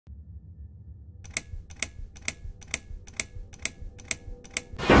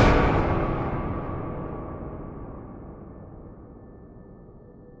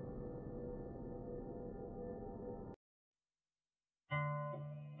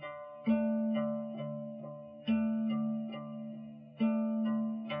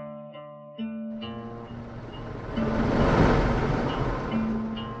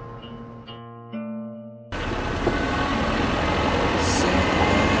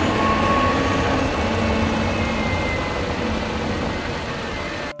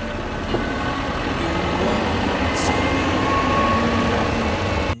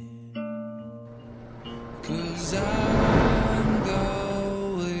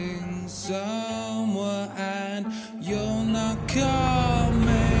somewhere and you're not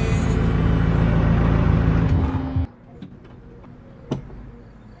coming.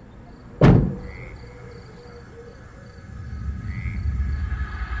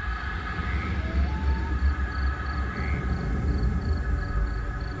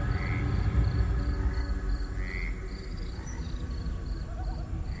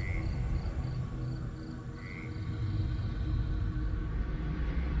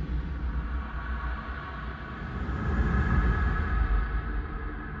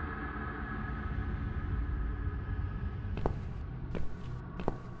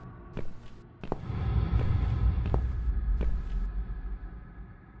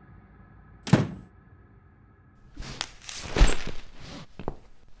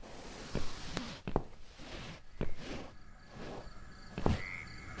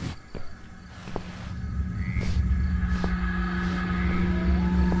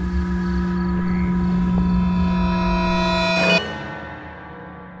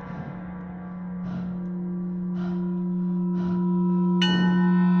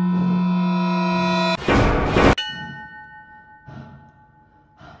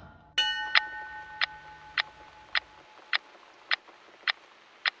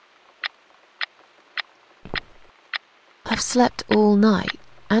 I've slept all night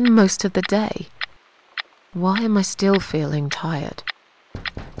and most of the day. Why am I still feeling tired?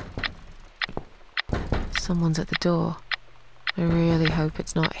 Someone's at the door. I really hope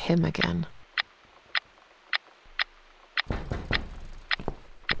it's not him again.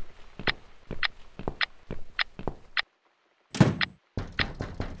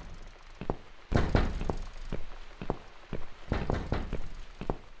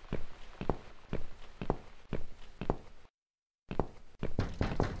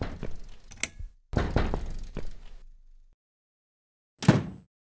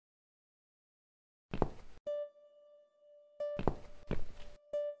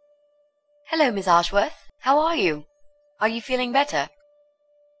 Hello, Miss Ashworth. How are you? Are you feeling better?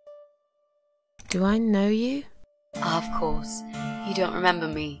 Do I know you? Of course. You don't remember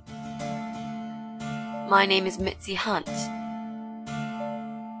me. My name is Mitzi Hunt.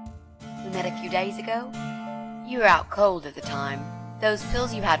 We met a few days ago. You were out cold at the time. Those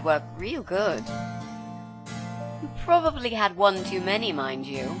pills you had worked real good. You probably had one too many, mind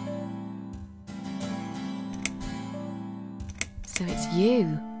you. So it's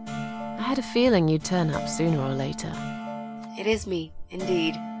you. I had a feeling you'd turn up sooner or later. It is me,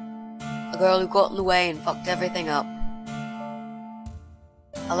 indeed. A girl who got in the way and fucked everything up.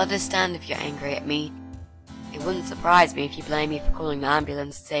 I'll understand if you're angry at me. It wouldn't surprise me if you blame me for calling the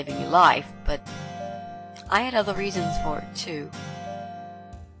ambulance and saving your life, but I had other reasons for it too.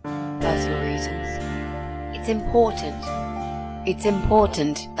 Personal reasons. It's important. It's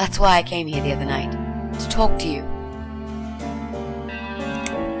important. That's why I came here the other night. To talk to you.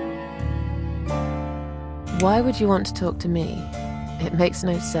 Why would you want to talk to me? It makes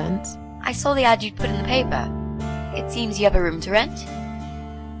no sense. I saw the ad you'd put in the paper. It seems you have a room to rent.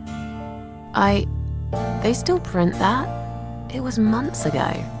 They still print that? It was months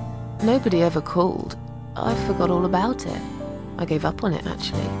ago. Nobody ever called. I forgot all about it. I gave up on it,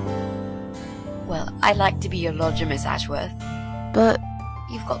 actually. Well, I'd like to be your lodger, Miss Ashworth. But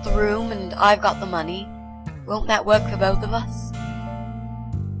you've got the room and I've got the money. Won't that work for both of us?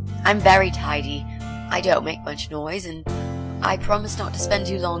 I'm very tidy. I don't make much noise, and I promise not to spend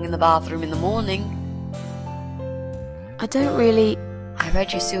too long in the bathroom in the morning. I don't really... I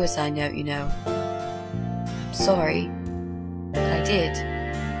read your suicide note, you know. I'm sorry, but I did.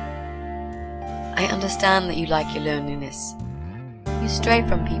 I understand that you like your loneliness. You stray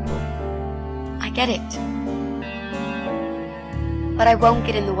from people. I get it. But I won't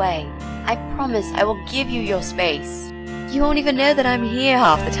get in the way. I promise I will give you your space. You won't even know that I'm here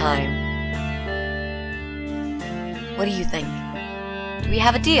half the time. What do you think? Do we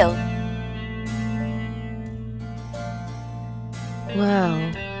have a deal? Well,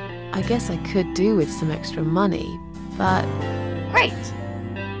 I guess I could do with some extra money, but... Great!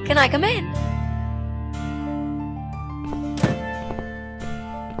 Can I come in?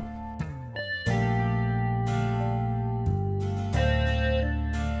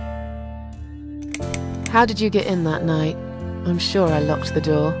 How did you get in that night? I'm sure I locked the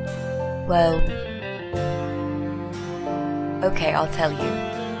door. Well... Okay, I'll tell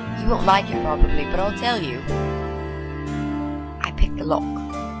you. You won't like it probably, but I'll tell you. I picked the lock.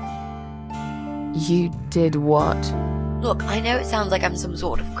 You did what? Look, I know it sounds like I'm some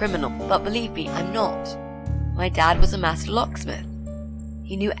sort of criminal, but believe me, I'm not. My dad was a master locksmith.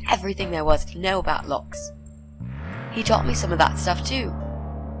 He knew everything there was to know about locks. He taught me some of that stuff too.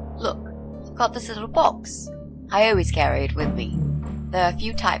 Look, got this little box. I always carry it with me. There are a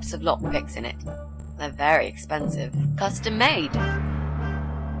few types of lockpicks in it. They're very expensive, custom made.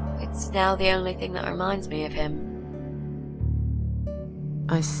 It's now the only thing that reminds me of him.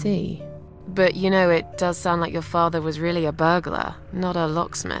 I see. But you know, it does sound like your father was really a burglar, not a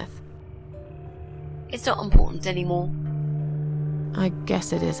locksmith. It's not important anymore. I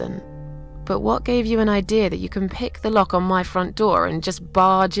guess it isn't. But what gave you an idea that you can pick the lock on my front door and just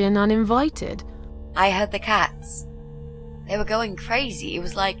barge in uninvited? I heard the cats. They were going crazy. It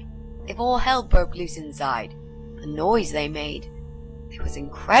was like if all hell broke loose inside. The noise they made. It was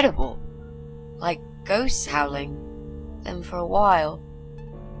incredible. Like ghosts howling. Then for a while,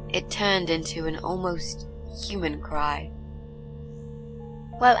 it turned into an almost human cry.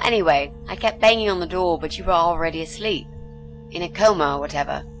 Well, anyway, I kept banging on the door, but you were already asleep. In a coma or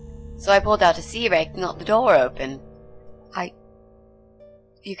whatever. So I pulled out a sea rake and got the door open.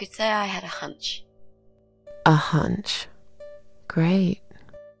 You could say I had a hunch. A hunch. Great.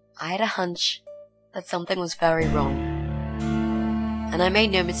 I had a hunch that something was very wrong. And I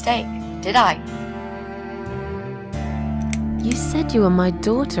made no mistake, did I? You said you were my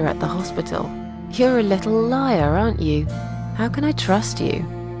daughter at the hospital. You're a little liar, aren't you? How can I trust you?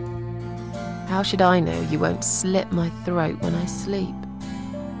 How should I know you won't slit my throat when I sleep?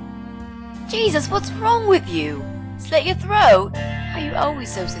 Jesus, what's wrong with you? Slit your throat? Are you always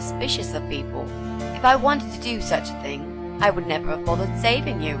so suspicious of people? If I wanted to do such a thing, I would never have bothered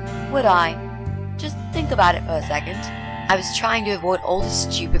saving you, would I? Just think about it for a second. I was trying to avoid all the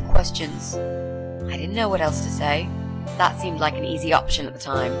stupid questions. I didn't know what else to say. That seemed like an easy option at the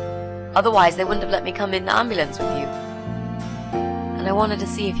time. Otherwise, they wouldn't have let me come in the ambulance with you. And I wanted to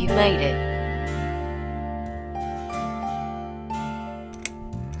see if you'd made it.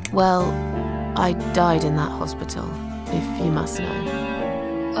 Well, I died in that hospital, if you must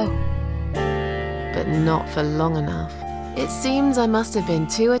know. Oh. But not for long enough. It seems I must have been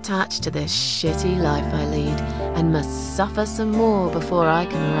too attached to this shitty life I lead, and must suffer some more before I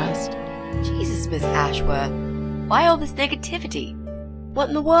can rest. Jesus, Miss Ashworth. Why all this negativity? What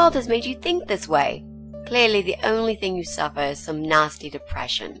in the world has made you think this way? Clearly the only thing you suffer is some nasty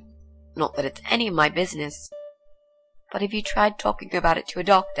depression. Not that it's any of my business. But have you tried talking about it to a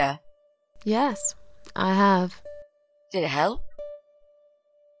doctor? Yes, I have. Did it help?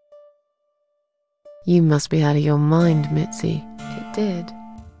 You must be out of your mind, Mitzi. It did.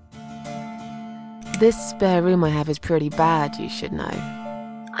 This spare room I have is pretty bad, you should know.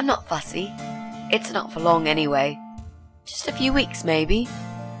 I'm not fussy. It's not for long anyway. Just a few weeks, maybe.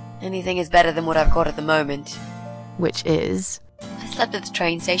 Anything is better than what I've got at the moment. Which is? I slept at the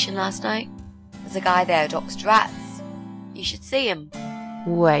train station last night. There's a guy there who adopts rats. You should see him.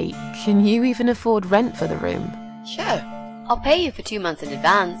 Wait, can you even afford rent for the room? Sure. I'll pay you for 2 months in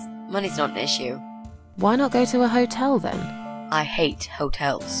advance. Money's not an issue. Why not go to a hotel then? I hate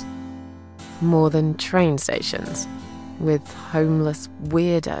hotels. More than train stations, with homeless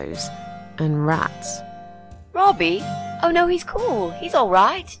weirdos and rats. Robbie? Oh no, he's cool. He's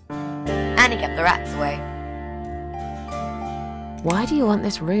alright. And he kept the rats away. Why do you want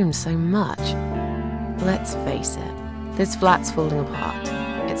this room so much? Let's face it, this flat's falling apart.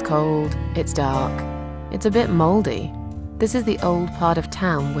 It's cold, it's dark, it's a bit mouldy. This is the old part of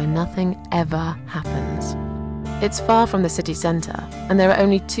town where nothing ever happens. It's far from the city centre, and there are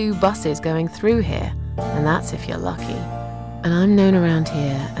only 2 buses going through here, and that's if you're lucky. And I'm known around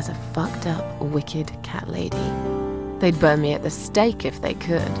here as a fucked up, wicked cat lady. They'd burn me at the stake if they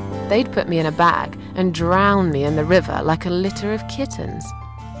could. They'd put me in a bag and drown me in the river like a litter of kittens.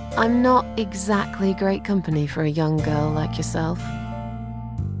 I'm not exactly great company for a young girl like yourself.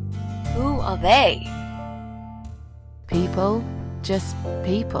 Who are they? People, just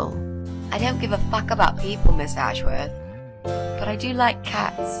people. I don't give a fuck about people, Miss Ashworth. But I do like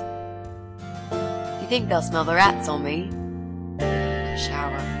cats. You think they'll smell the rats on me?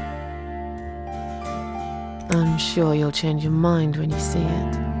 Shower. I'm sure you'll change your mind when you see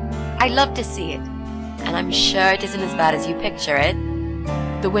it. I'd love to see it. And I'm sure it isn't as bad as you picture it.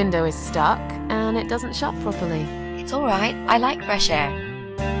 The window is stuck, and it doesn't shut properly. It's alright. I like fresh air.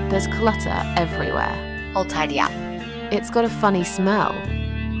 There's clutter everywhere. I'll tidy up. It's got a funny smell.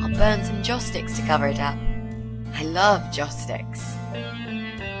 I'll burn some joss sticks to cover it up. I love joss sticks.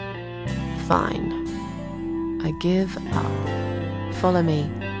 Fine. I give up. Follow me.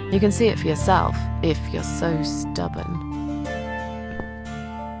 You can see it for yourself, if you're so stubborn.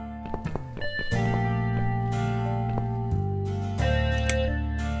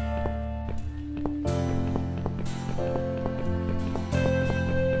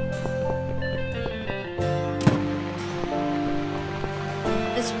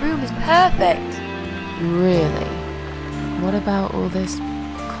 This room is perfect. Really? What about all this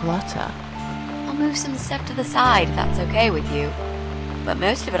clutter? I'll move some stuff to the side if that's okay with you. But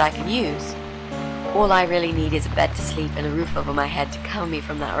most of it I can use. All I really need is a bed to sleep and a roof over my head to cover me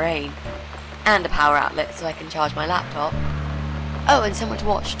from that rain. And a power outlet so I can charge my laptop. Oh, and somewhere to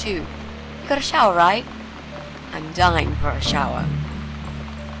watch too. You got a shower, right? I'm dying for a shower.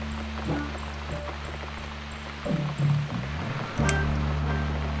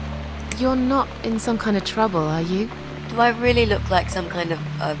 You're not in some kind of trouble, are you? Do I really look like some kind of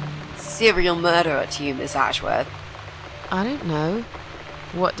serial murderer to you, Miss Ashworth? I don't know.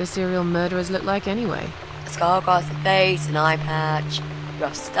 What do serial murderers look like anyway? A scar across the face, an eye patch,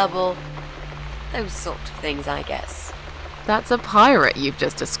 rough stubble. Those sort of things, I guess. That's a pirate you've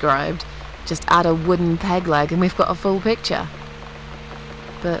just described. Just add a wooden peg leg and we've got a full picture.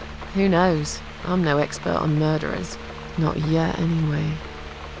 But who knows? I'm no expert on murderers. Not yet, anyway.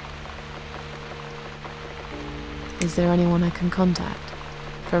 Is there anyone I can contact?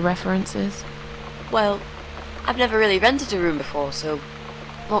 For references? Well, I've never really rented a room before, so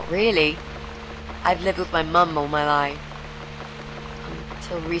not really. I've lived with my mum all my life.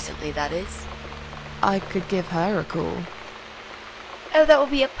 Until recently, that is. I could give her a call. Oh, that would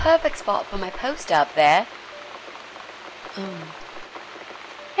be a perfect spot for my poster up there.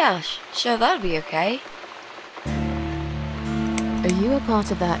 Yeah, sure, that'll be okay. Are you a part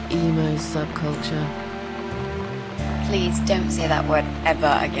of that emo subculture? Please don't say that word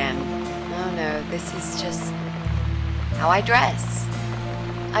ever again. No, this is just how I dress.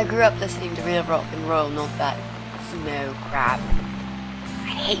 I grew up listening to real rock and roll, not that emo crap.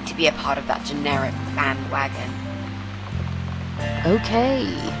 I hate to be a part of that generic bandwagon. Okay.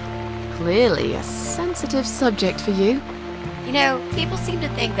 Clearly a sensitive subject for you. You know, people seem to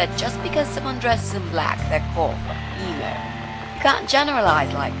think that just because someone dresses in black, they're called emo. You can't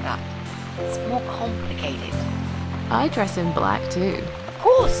generalize like that. It's more complicated. I dress in black too. Of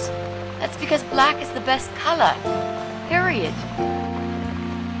course! That's because black is the best color. Period.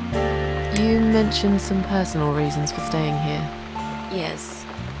 You mentioned some personal reasons for staying here. Yes.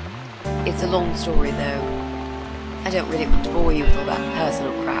 It's a long story though. I don't really want to bore you with all that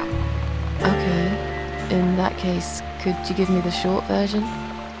personal crap. Okay. In that case, could you give me the short version?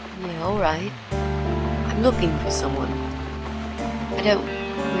 Yeah, alright. I'm looking for someone. I don't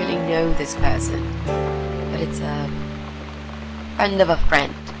really know this person, but it's a friend of a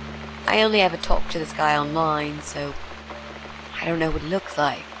friend. I only ever talk to this guy online, so I don't know what he looks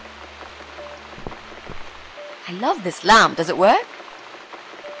like. I love this lamp. Does it work?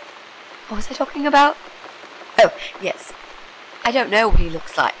 What was I talking about? Oh, yes. I don't know what he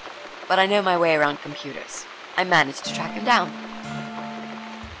looks like, but I know my way around computers. I managed to track him down.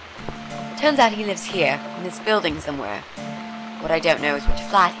 Turns out he lives here, in this building somewhere. What I don't know is which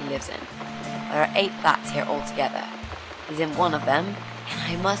flat he lives in. There are 8 flats here altogether. He's in one of them, and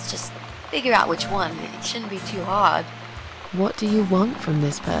I must just figure out which one. It shouldn't be too hard. What do you want from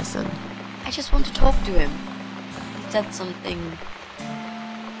this person? I just want to talk to him. He said something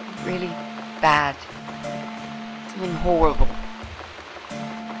really bad. Something horrible.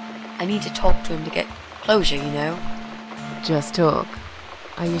 I need to talk to him to get closure, you know? Just talk.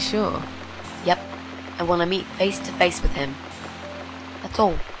 Are you sure? Yep. I want to meet face to face with him. That's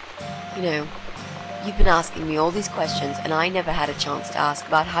all. You know, you've been asking me all these questions and I never had a chance to ask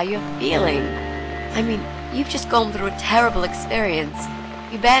about how you're feeling. I mean, you've just gone through a terrible experience.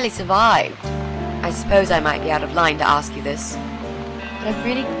 You barely survived. I suppose I might be out of line to ask you this, but I'm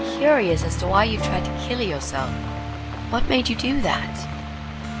really curious as to why you tried to kill yourself. What made you do that?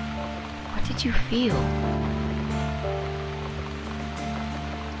 What did you feel?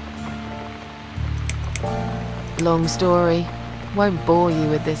 Long story. Won't bore you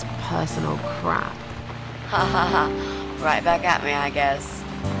with this personal crap. Ha ha ha. Right back at me, I guess.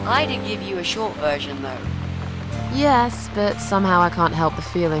 I did give you a short version, though. Yes, but somehow I can't help the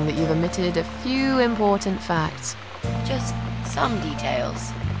feeling that you've omitted a few important facts. Just some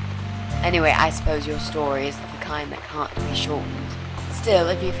details. Anyway, I suppose your story is the kind that can't be shortened. Still,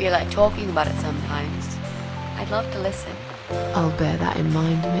 if you feel like talking about it sometimes, I'd love to listen. I'll bear that in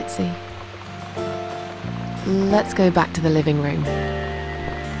mind, Mitzi. Let's go back to the living room.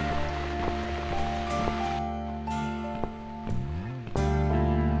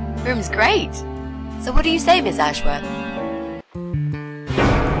 Room's great. So what do you say, Miss Ashworth?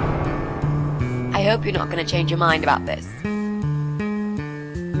 I hope you're not going to change your mind about this.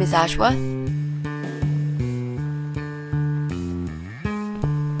 Miss Ashworth?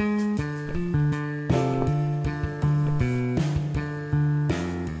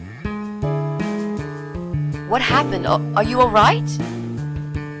 What happened? Are you alright?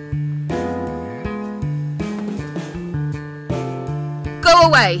 Go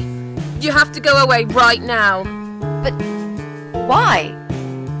away! You have to go away right now. But why?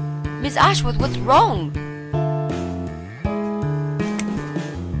 Miss Ashworth, what's wrong?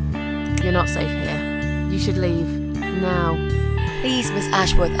 You're not safe here. You should leave. Now. Please, Miss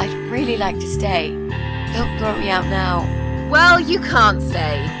Ashworth, I'd really like to stay. Don't throw me out now. Well, you can't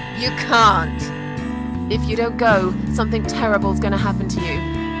stay. You can't. If you don't go, something terrible's gonna happen to you.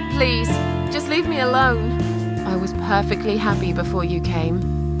 Please, just leave me alone. I was perfectly happy before you came.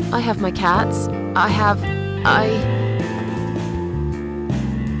 I have my cats.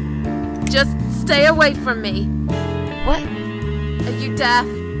 Just stay away from me. What? Are you deaf?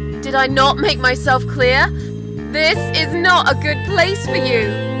 Did I not make myself clear? This is not a good place for you.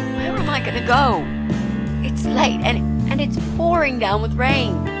 Where am I gonna go? It's late and it's pouring down with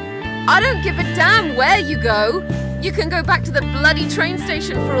rain. I don't give a damn where you go. You can go back to the bloody train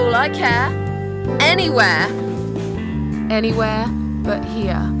station for all I care. Anywhere. Anywhere but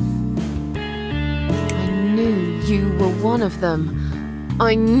here. I knew you were one of them.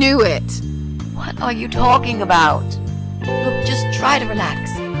 I knew it. What are you talking about? Look, just try to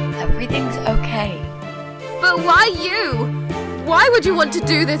relax. Everything's okay. But why you? Why would you want to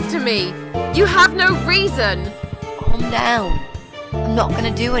do this to me? You have no reason. Calm down. I'm not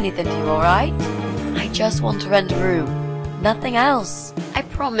gonna do anything to you, alright? I just want to rent a room. Nothing else. I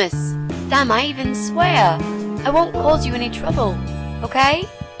promise. Damn, I even swear. I won't cause you any trouble, okay?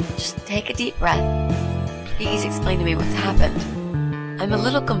 Just take a deep breath. Please explain to me what's happened. I'm a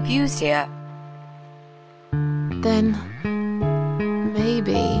little confused here. Then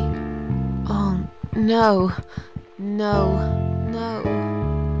maybe. Oh, no. No. No.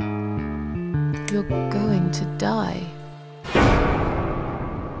 You're going to die.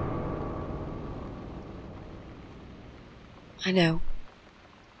 I know.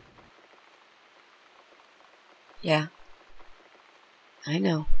 Yeah. I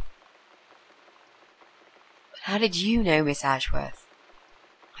know. But how did you know, Miss Ashworth?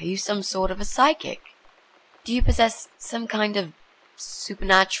 Are you some sort of a psychic? Do you possess some kind of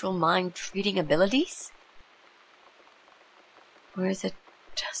supernatural mind-reading abilities? Or is it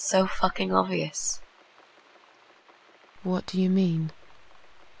just so fucking obvious? What do you mean?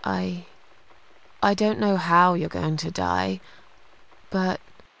 I don't know how you're going to die, but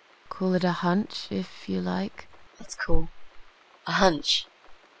call it a hunch if you like. That's cool. A hunch.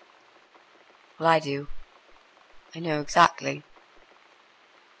 Well, I do. I know exactly.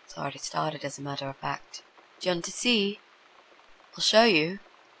 It's already started, as a matter of fact. Do you want to see? I'll show you.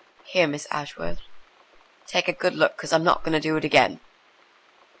 Here, Miss Ashworth. Take a good look, 'cause I'm not going to do it again.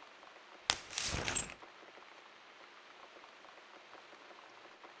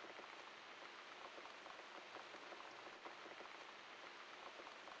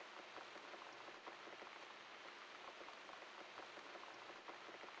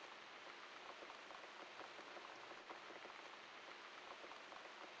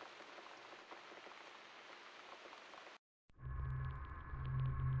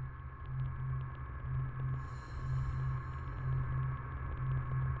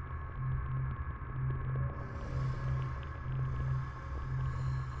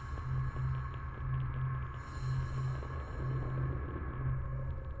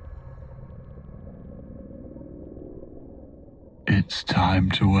 It's time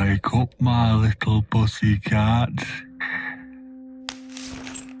to wake up, my little pussycat.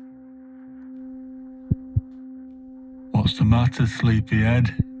 What's the matter,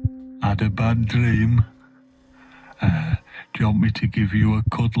 sleepyhead? Had a bad dream? Do you want me to give you a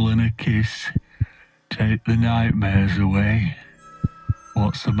cuddle and a kiss? Take the nightmares away?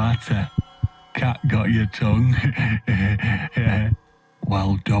 What's the matter? Cat got your tongue?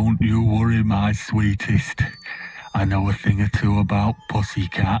 Well, don't you worry, my sweetest. I know a thing or two about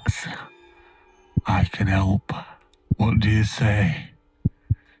pussycats. I can help. What do you say?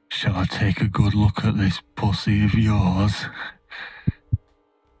 Shall I take a good look at this pussy of yours?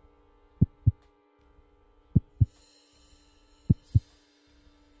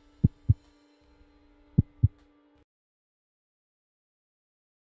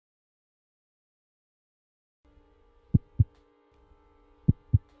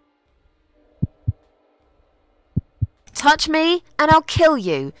 Touch me and I'll kill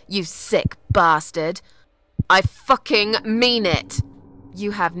you, you sick bastard. I fucking mean it. You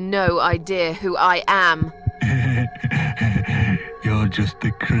have no idea who I am. You're just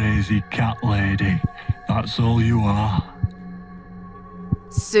a crazy cat lady. That's all you are.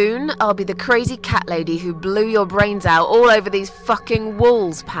 Soon I'll be the crazy cat lady who blew your brains out all over these fucking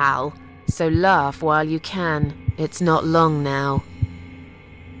walls, pal. So laugh while you can. It's not long now.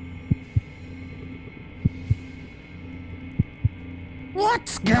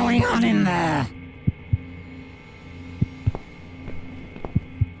 What's going on in there?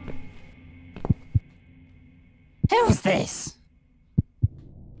 Who's this?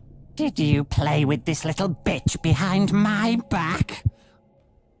 Did you play with this little bitch behind my back?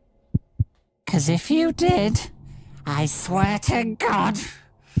 'Cause if you did, I swear to God...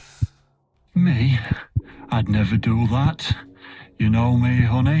 Me? I'd never do that. You know me,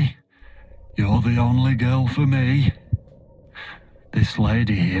 honey. You're the only girl for me. This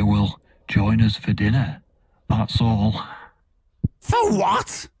lady here will join us for dinner. That's all. For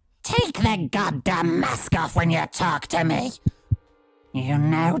what? Take the goddamn mask off when you talk to me. You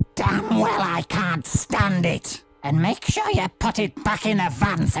know damn well I can't stand it. And make sure you put it back in the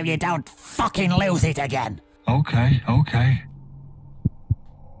van so you don't fucking lose it again. Okay, okay.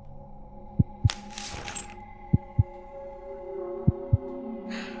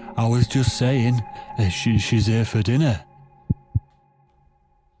 I was just saying, she's here for dinner.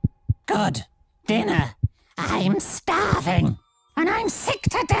 Good. Dinner. I'm starving. And I'm sick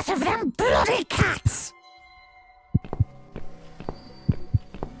to death of them bloody cats.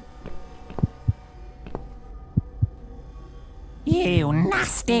 You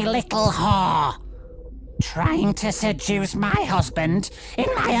nasty little whore. Trying to seduce my husband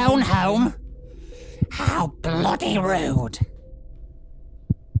in my own home? How bloody rude.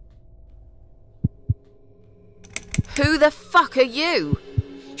 Who the fuck are you?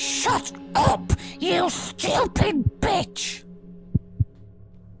 Shut up, you stupid bitch!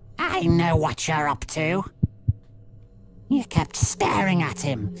 I know what you're up to. You kept staring at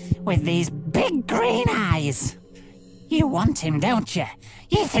him with these big green eyes. You want him, don't you?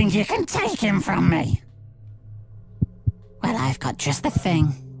 You think you can take him from me? Well, I've got just the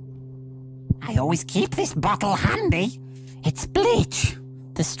thing. I always keep this bottle handy. It's bleach,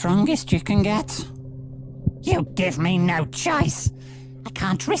 the strongest you can get. You give me no choice. I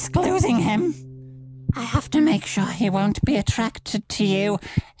can't risk losing him. I have to make sure he won't be attracted to you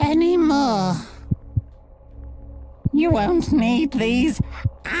anymore. You won't need these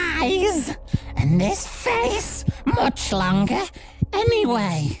eyes and this face much longer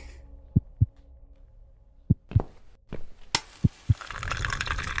anyway.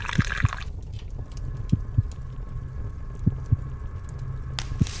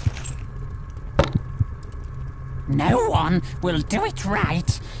 No one will do it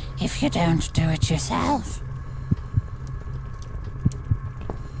right if you don't do it yourself.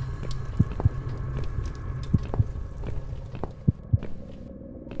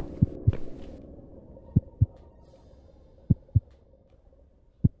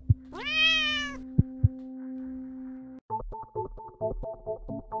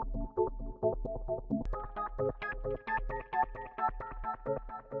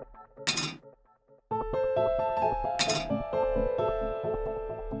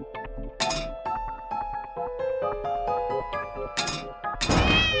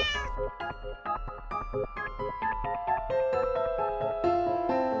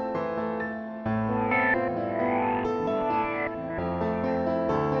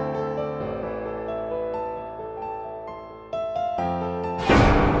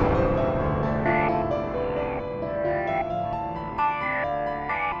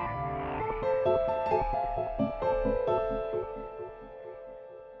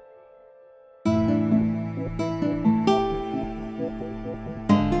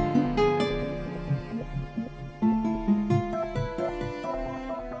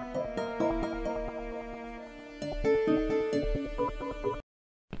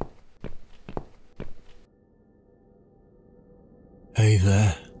 Hey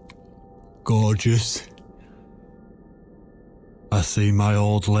there, gorgeous. I see my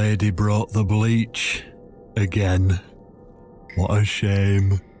old lady brought the bleach again. What a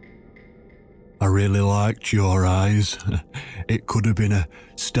shame. I really liked your eyes. It could have been a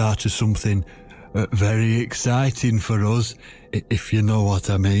start of something very exciting for us, if you know what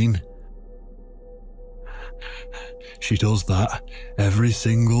I mean. She does that every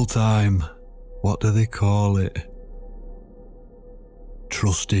single time. What do they call it?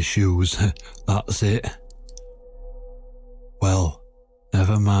 Trust issues, that's it. Well,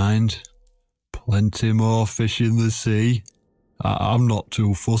 never mind. Plenty more fish in the sea. I'm not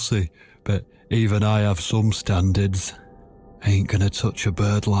too fussy, but even I have some standards. Ain't gonna touch a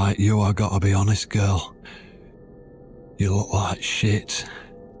bird like you, I gotta be honest, girl. You look like shit.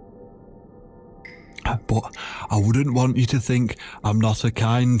 But I wouldn't want you to think I'm not a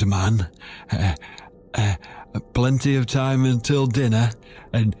kind man. Plenty of time until dinner,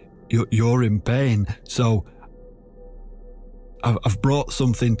 and you're in pain, so I've brought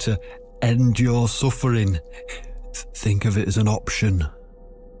something to end your suffering. think of it as an option.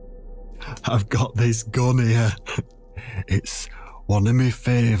 I've got this gun here. It's one of my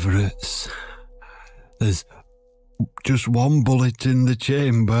favourites. There's just one bullet in the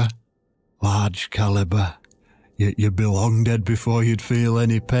chamber. Large caliber. You'd be long dead before you'd feel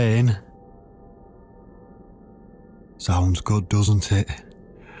any pain. Sounds good, doesn't it?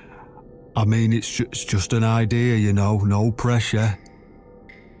 I mean, it's just an idea, you know, no pressure.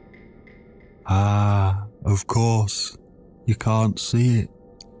 Ah, of course. You can't see it.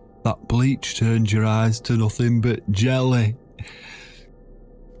 That bleach turns your eyes to nothing but jelly.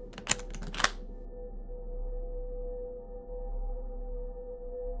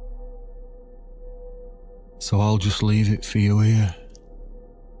 So I'll just leave it for you here.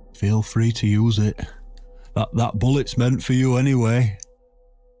 Feel free to use it. That bullet's meant for you anyway.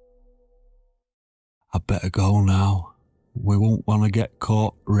 I'd better go now. We won't want to get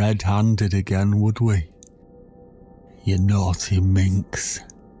caught red-handed again, would we? You naughty minx.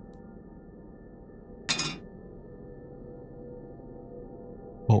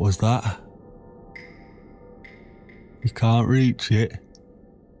 What was that? You can't reach it?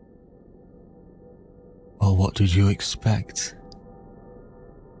 Well, what did you expect?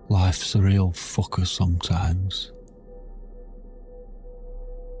 Life's a real fucker sometimes.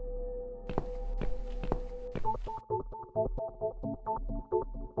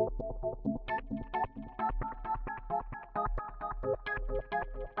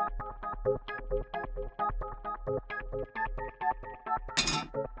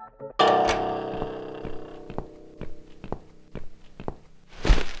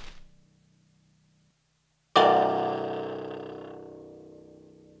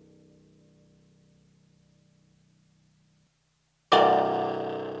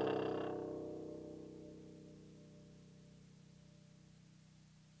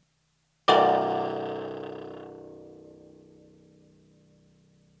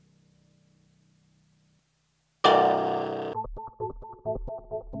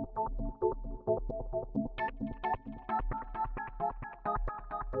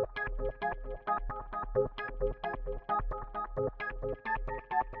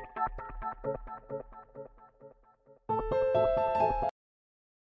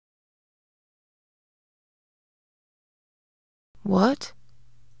 What?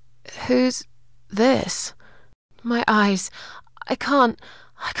 Who's this? My eyes. I can't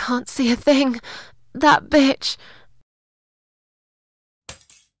see a thing. That bitch.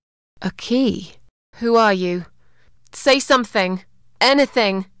 A key? Who are you? Say something.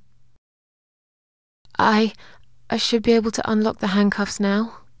 Anything. I should be able to unlock the handcuffs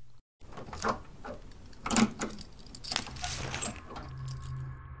now.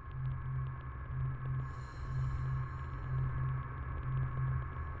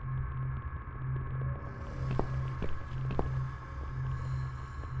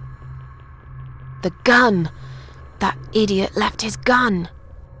 The gun! That idiot left his gun!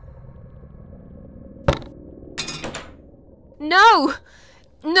 No!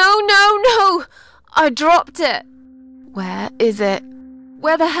 No! I dropped it! Where is it?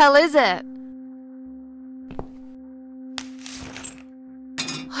 Where the hell is it?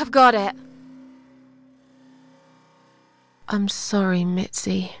 I've got it. I'm sorry,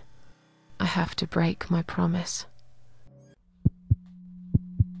 Mitzi. I have to break my promise.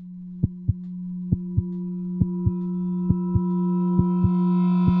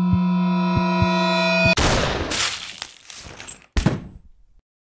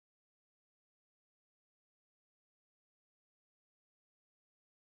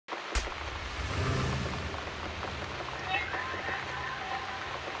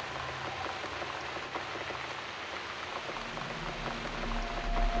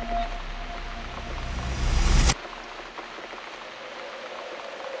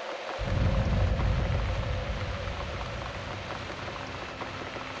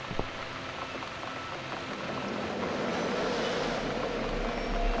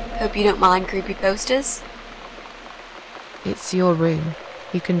 Hope you don't mind creepy posters. It's your room.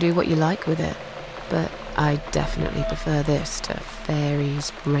 You can do what you like with it. But I definitely prefer this to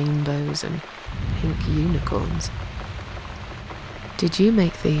fairies, rainbows, and pink unicorns. Did you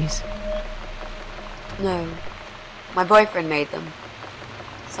make these? No. My boyfriend made them.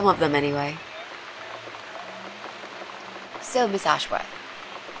 Some of them, anyway. So, Miss Ashworth,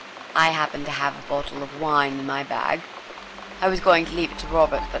 I happen to have a bottle of wine in my bag. I was going to leave it to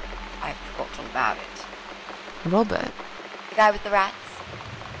Robert, but I forgot all about it. Robert? The guy with the rats?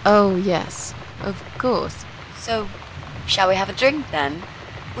 Oh, yes. Of course. So, shall we have a drink, then?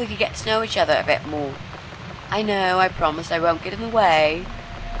 We could get to know each other a bit more. I know, I promised I won't get in the way.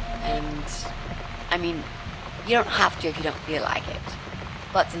 And, I mean, You don't have to if you don't feel like it.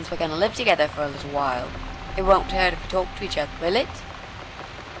 But since we're gonna live together for a little while, it won't hurt if we talk to each other, will it?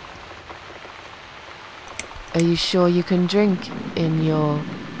 Are you sure you can drink in your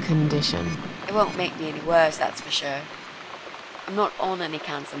condition? It won't make me any worse, that's for sure. I'm not on any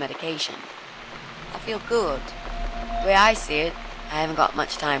cancer medication. I feel good. The way I see it, I haven't got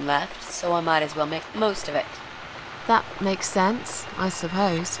much time left, so I might as well make the most of it. That makes sense, I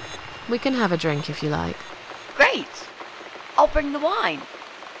suppose. We can have a drink if you like. Great! I'll bring the wine.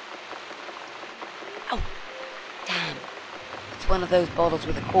 Oh, damn. It's one of those bottles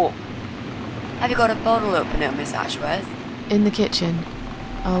with a cork. Have you got a bottle opener, Miss Ashworth? In the kitchen.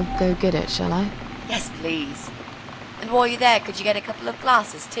 I'll go get it, shall I? Yes, please. And while you're there, could you get a couple of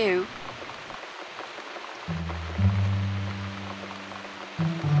glasses too?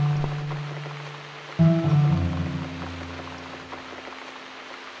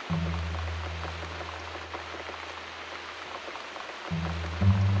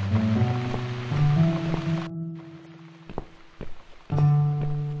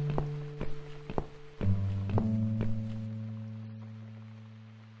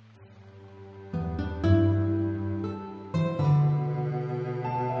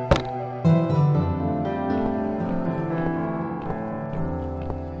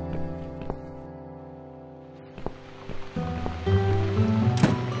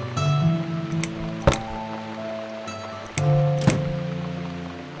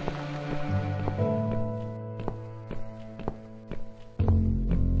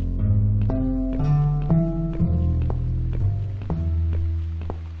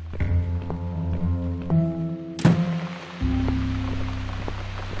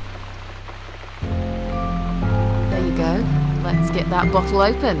 Let's get that bottle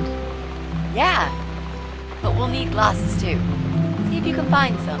open. Yeah, but we'll need glasses too. See if you can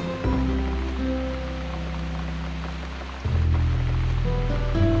find some.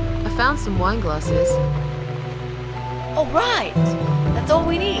 I found some wine glasses. Oh, right. That's all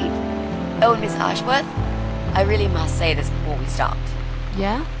we need. Oh, Miss Ashworth, I really must say this before we start.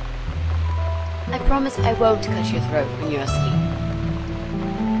 Yeah? I promise I won't cut your throat when you're asleep.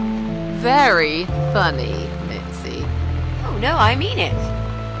 Very funny, Mitzi. Oh, no, I mean it.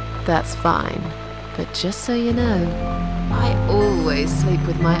 That's fine. But just so you know, I always sleep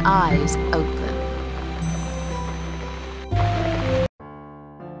with my eyes open.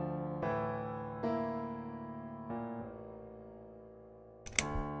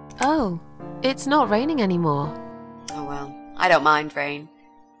 Oh, it's not raining anymore. Oh well, I don't mind rain.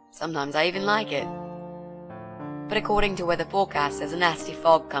 Sometimes I even like it. But according to weather forecast, there's a nasty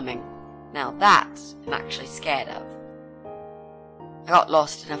fog coming. Now that I'm actually scared of. I got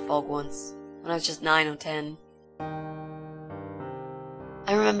lost in a fog once, when I was just 9 or 10.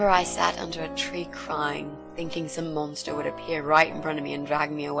 I remember I sat under a tree crying, thinking some monster would appear right in front of me and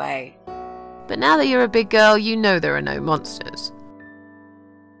drag me away. But now that you're a big girl, you know there are no monsters.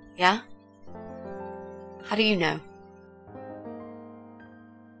 Yeah? How do you know?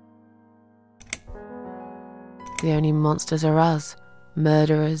 The only monsters are us.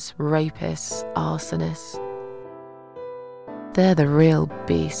 Murderers, rapists, arsonists. They're the real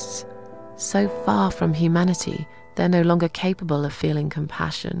beasts. So far from humanity, they're no longer capable of feeling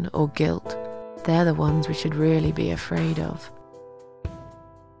compassion or guilt. They're the ones we should really be afraid of.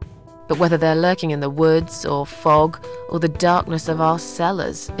 But whether they're lurking in the woods or fog or the darkness of our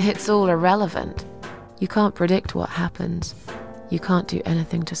cellars, it's all irrelevant. You can't predict what happens. You can't do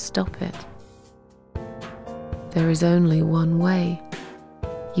anything to stop it. There is only one way.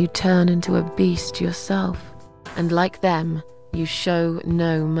 You turn into a beast yourself, and like them, you show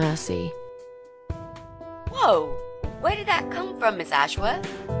no mercy. Whoa! Where did that come from, Miss Ashworth?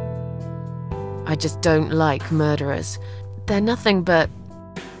 I just don't like murderers. They're nothing but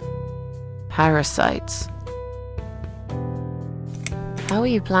parasites. How are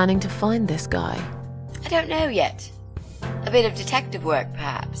you planning to find this guy? I don't know yet. A bit of detective work,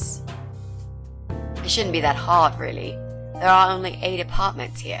 perhaps. It shouldn't be that hard, really. There are only 8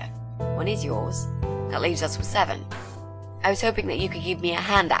 apartments here. One is yours. That leaves us with 7. I was hoping that you could give me a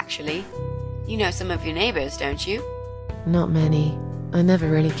hand, actually. You know some of your neighbors, don't you? Not many. I never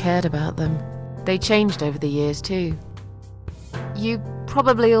really cared about them. They changed over the years, too. You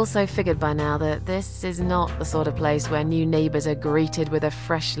probably also figured by now that this is not the sort of place where new neighbors are greeted with a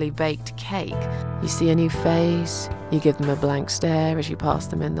freshly baked cake. You see a new face, you give them a blank stare as you pass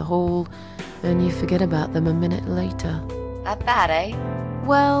them in the hall, and you forget about them a minute later. That bad, eh?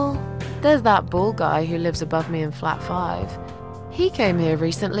 Well, there's that bald guy who lives above me in flat 5. He came here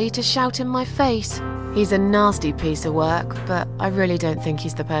recently to shout in my face. He's a nasty piece of work, but I really don't think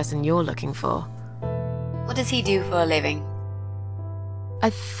he's the person you're looking for. What does he do for a living? I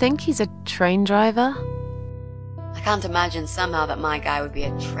think he's a train driver. I can't imagine somehow that my guy would be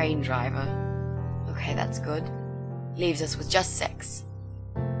a train driver. Okay, that's good. Leaves us with just 6.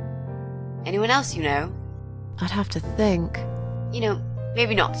 Anyone else you know? I'd have to think. You know,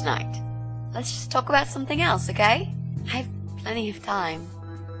 maybe not tonight. Let's just talk about something else, okay? I have plenty of time.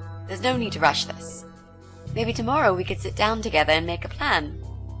 There's no need to rush this. Maybe tomorrow we could sit down together and make a plan.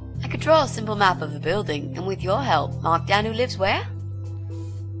 I could draw a simple map of the building, and with your help, mark down who lives where.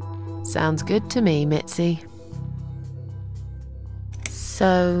 Sounds good to me, Mitzi.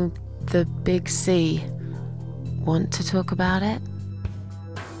 So, the big C. Want to talk about it?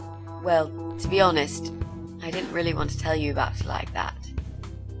 Well, to be honest, I didn't really want to tell you about it like that.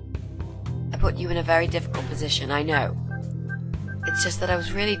 I put you in a very difficult position, I know. It's just that I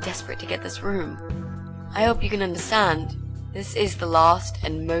was really desperate to get this room. I hope you can understand. This is the last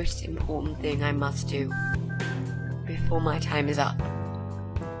and most important thing I must do before my time is up.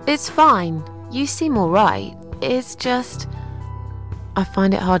 It's fine. You seem alright. It's just... I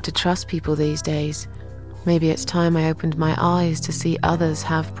find it hard to trust people these days. Maybe it's time I opened my eyes to see others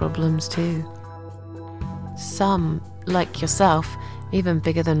have problems too. Some, like yourself, even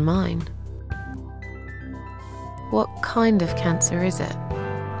bigger than mine. What kind of cancer is it?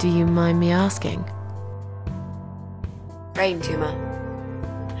 Do you mind me asking? Brain tumor.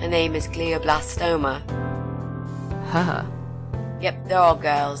 Her name is glioblastoma. Huh. Yep, they're all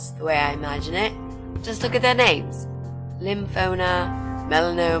girls, the way I imagine it. Just look at their names. Lymphoma,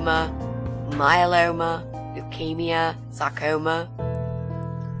 melanoma, myeloma, leukemia, sarcoma.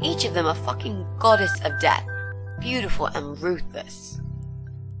 Each of them a fucking goddess of death. Beautiful and ruthless.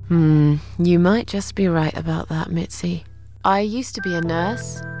 You might just be right about that, Mitzi. I used to be a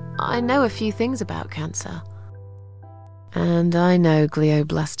nurse. I know a few things about cancer. And I know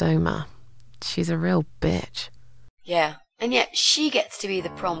glioblastoma. She's a real bitch. Yeah, and yet she gets to be the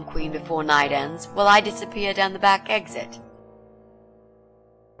prom queen before night ends, while I disappear down the back exit.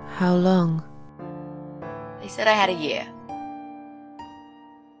 How long? They said I had a year.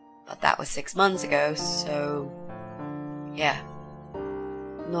 But that was 6 months ago, so... yeah.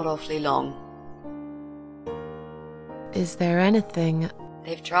 Not awfully long. Is there anything...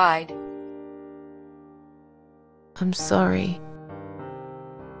 They've tried. I'm sorry.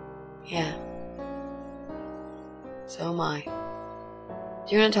 Yeah. So am I.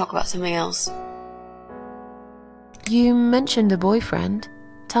 Do you want to talk about something else? You mentioned a boyfriend.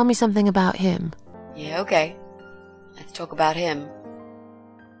 Tell me something about him. Yeah, okay. Let's talk about him.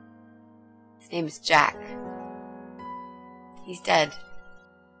 His name is Jack. He's dead.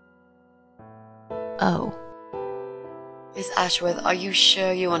 Oh. Miss Ashworth, are you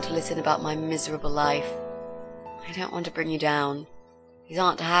sure you want to listen about my miserable life? I don't want to bring you down. These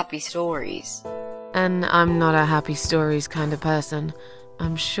aren't happy stories. And I'm not a happy stories kind of person.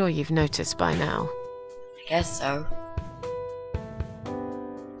 I'm sure you've noticed by now. I guess so.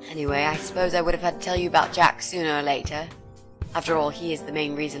 Anyway, I suppose I would have had to tell you about Jack sooner or later. After all, he is the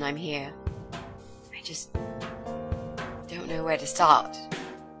main reason I'm here. I just don't know where to start.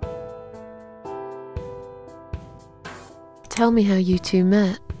 Tell me how you two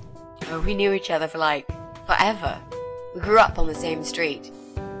met. Oh, we knew each other for forever. We grew up on the same street.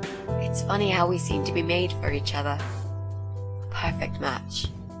 It's funny how we seem to be made for each other. A perfect match.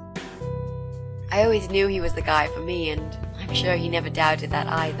 I always knew he was the guy for me, and I'm sure he never doubted that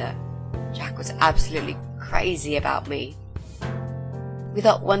either. Jack was absolutely crazy about me. We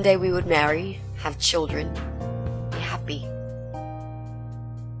thought one day we would marry, have children, be happy.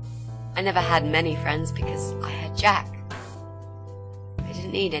 I never had many friends because I had Jack. I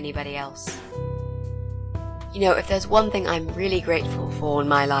didn't need anybody else. You know, if there's one thing I'm really grateful for in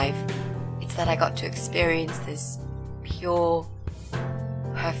my life, it's that I got to experience this pure,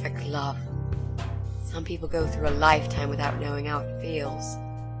 perfect love. Some people go through a lifetime without knowing how it feels.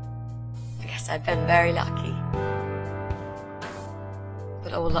 I guess I've been very lucky.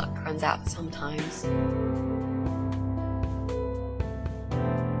 But all luck runs out sometimes.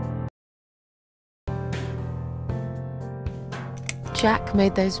 Jack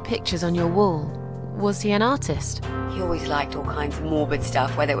made those pictures on your wall. Was he an artist? He always liked all kinds of morbid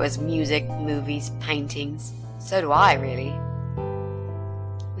stuff, whether it was music, movies, paintings. So do I, really.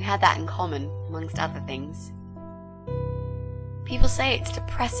 We had that in common, amongst other things. People say it's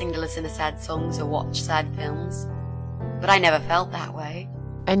depressing to listen to sad songs or watch sad films, but I never felt that way.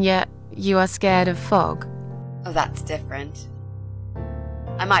 And yet, you are scared of fog? Oh, that's different.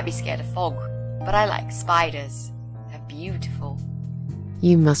 I might be scared of fog, but I like spiders. They're beautiful.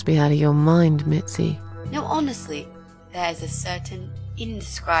 You must be out of your mind, Mitzi. No, honestly, there is a certain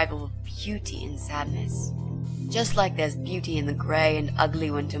indescribable beauty in sadness. Just like there's beauty in the grey and ugly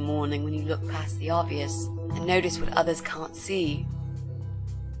winter morning when you look past the obvious and notice what others can't see.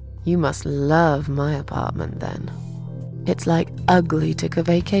 You must love my apartment then. It's like Ugly took a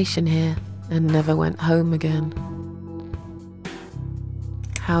vacation here and never went home again.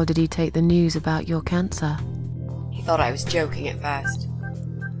 How did he take the news about your cancer? He thought I was joking at first.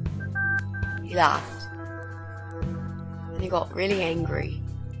 He laughed. Then he got really angry.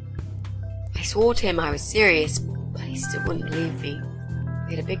 I swore to him I was serious, but he still wouldn't believe me.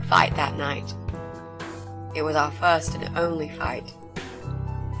 We had a big fight that night. It was our first and only fight.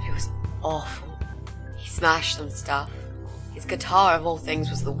 But it was awful. He smashed some stuff. His guitar, of all things,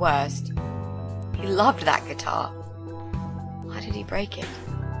 was the worst. He loved that guitar. Why did he break it?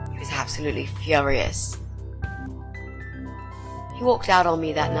 He was absolutely furious. He walked out on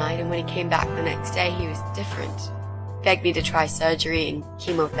me that night, and when he came back the next day, he was different. He begged me to try surgery and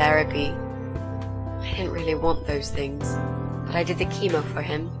chemotherapy. I didn't really want those things, but I did the chemo for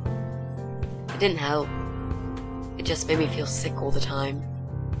him. It didn't help. It just made me feel sick all the time.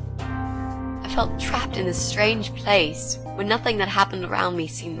 I felt trapped in this strange place where nothing that happened around me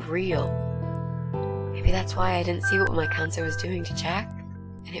seemed real. Maybe that's why I didn't see what my cancer was doing to Jack,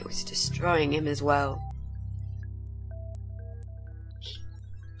 and it was destroying him as well. He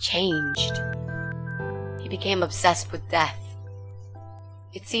changed. He became obsessed with death.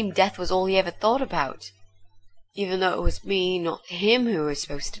 It seemed death was all he ever thought about, even though it was me, not him, who was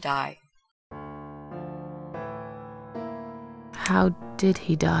supposed to die. How did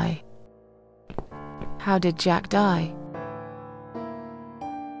he die? How did Jack die?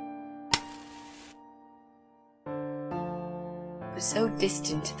 It was so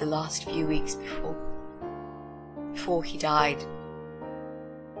distant in the last few weeks before he died.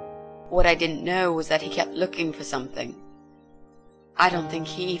 What I didn't know was that he kept looking for something. I don't think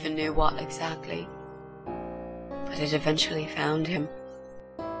he even knew what exactly, but it eventually found him.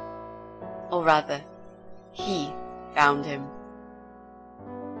 Or rather, he found him.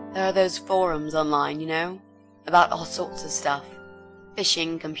 There are those forums online, you know, about all sorts of stuff.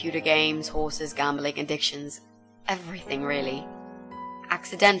 Fishing, computer games, horses, gambling, addictions, everything really.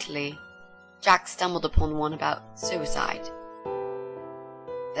 Accidentally, Jack stumbled upon one about suicide.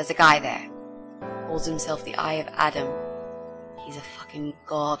 There's a guy there, calls himself the Eye of Adam. He's a fucking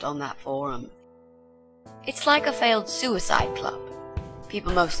god on that forum. It's like a failed suicide club.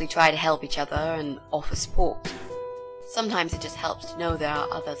 People mostly try to help each other and offer support. Sometimes it just helps to know there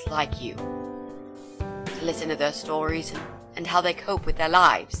are others like you, to listen to their stories and how they cope with their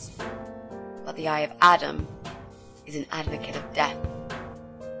lives. But the Eye of Adam is an advocate of death.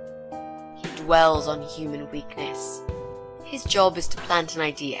 He dwells on human weakness. His job is to plant an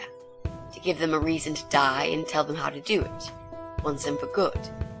idea, to give them a reason to die and tell them how to do it, once and for good.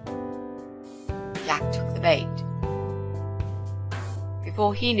 Jack took the bait.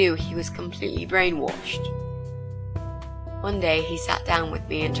 Before he knew, he was completely brainwashed. One day he sat down with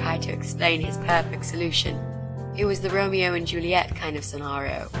me and tried to explain his perfect solution. It was the Romeo and Juliet kind of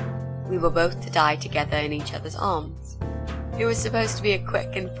scenario. We were both to die together in each other's arms. It was supposed to be a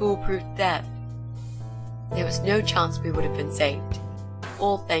quick and foolproof death. There was no chance we would have been saved,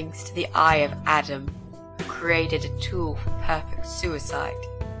 all thanks to the Eye of Adam, who created a tool for perfect suicide.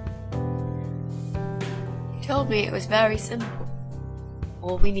 He told me it was very simple.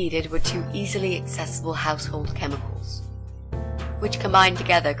 All we needed were 2 easily accessible household chemicals, which combined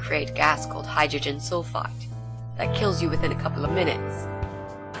together create a gas called hydrogen sulfide that kills you within a couple of minutes.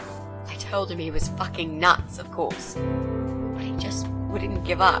 I told him he was fucking nuts, of course, but he just wouldn't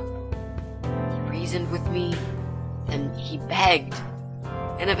give up. He reasoned with me, then he begged,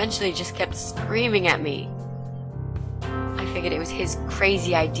 and eventually just kept screaming at me. I figured it was his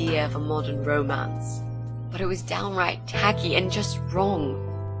crazy idea of a modern romance, but it was downright tacky and just wrong.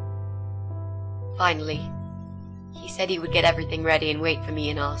 Finally, he said he would get everything ready and wait for me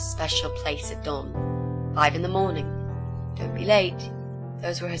in our special place at dawn, 5 in the morning. Don't be late.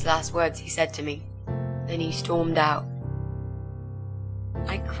 Those were his last words he said to me. Then he stormed out.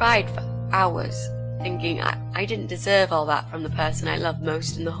 I cried for hours, thinking I didn't deserve all that from the person I loved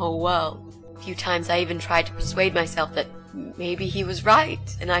most in the whole world. A few times I even tried to persuade myself that maybe he was right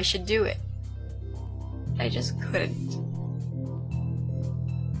and I should do it. But I just couldn't.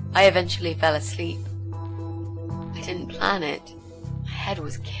 I eventually fell asleep. I didn't plan it. My head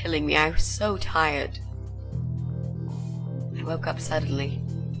was killing me. I was so tired. I woke up suddenly.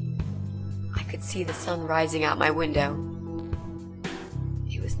 I could see the sun rising out my window.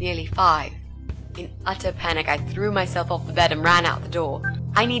 It was nearly 5. In utter panic, I threw myself off the bed and ran out the door.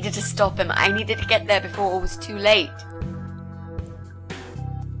 I needed to stop him. I needed to get there before it was too late.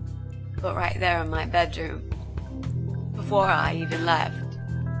 put right there in my bedroom. Before I even left.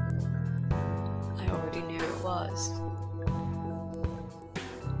 I already knew it was.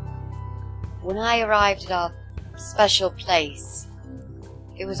 When I arrived at our special place,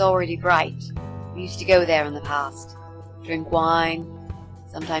 it was already bright. We used to go there in the past. Drink wine,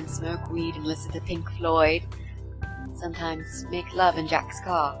 sometimes smoke weed and listen to Pink Floyd, sometimes make love in Jack's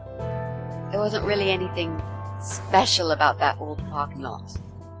car. There wasn't really anything special about that old parking lot.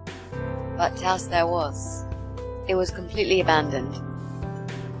 But to us there was. It was completely abandoned.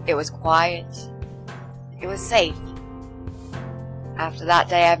 It was quiet. It was safe. After that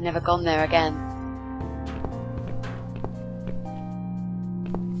day, I've never gone there again.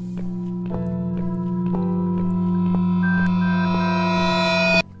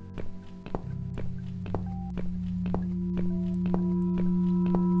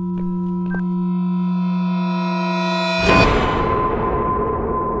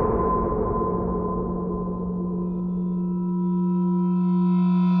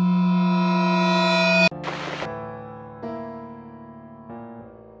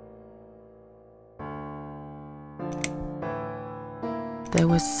 There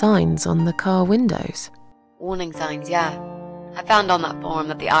were signs on the car windows. Warning signs, yeah. I found on that forum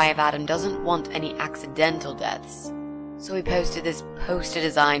that the Eye of Adam doesn't want any accidental deaths. So we posted this poster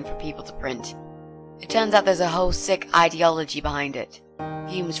design for people to print. It turns out there's a whole sick ideology behind it.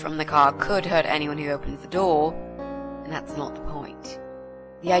 Fumes from the car could hurt anyone who opens the door, and that's not the point.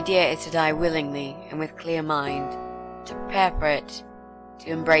 The idea is to die willingly and with clear mind, to prepare for it, to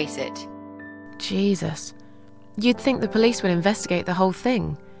embrace it. Jesus. You'd think the police would investigate the whole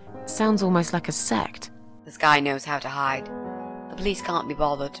thing. Sounds almost like a sect. This guy knows how to hide. The police can't be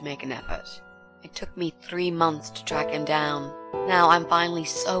bothered to make an effort. It took me 3 months to track him down. Now I'm finally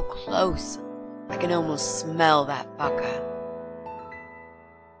so close. I can almost smell that fucker.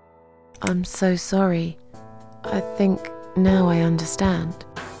 I'm so sorry. I think now I understand.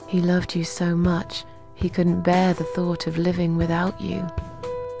 He loved you so much, he couldn't bear the thought of living without you.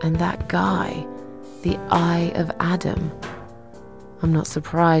 And that guy, the Eye of Adam. I'm not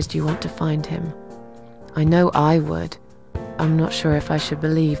surprised you want to find him. I know I would. I'm not sure if I should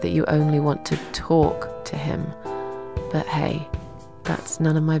believe that you only want to talk to him. But hey, that's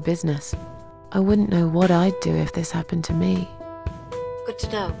none of my business. I wouldn't know what I'd do if this happened to me. Good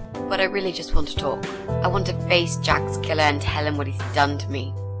to know, but I really just want to talk. I want to face Jack's killer and tell him what he's done to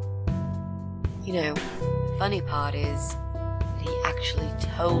me. You know, the funny part is that he actually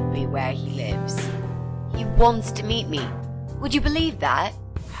told me where he lives. He wants to meet me. Would you believe that?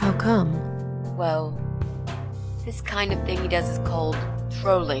 How come? Well, this kind of thing he does is called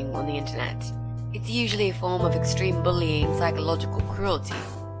trolling on the internet. It's usually a form of extreme bullying and psychological cruelty.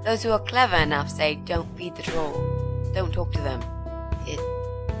 Those who are clever enough say, don't feed the troll. Don't talk to them.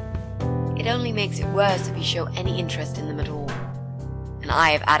 It only makes it worse if you show any interest in them at all. And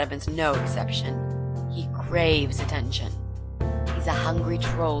Eye of Adam is no exception. He craves attention. He's a hungry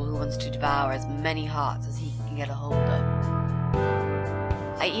troll who wants to devour as many hearts as he can get a hold of.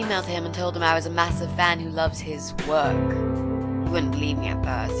 I emailed him and told him I was a massive fan who loves his work. He wouldn't believe me at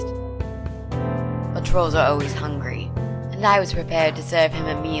first. But trolls are always hungry, and I was prepared to serve him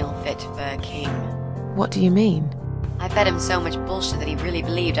a meal fit for a king. What do you mean? I fed him so much bullshit that he really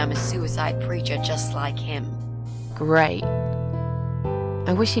believed I'm a suicide preacher just like him. Great.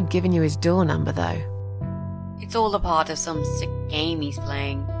 I wish he'd given you his door number, though. It's all a part of some sick game he's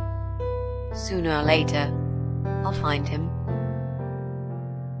playing. Sooner or later, I'll find him.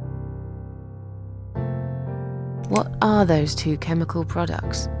 What are those two chemical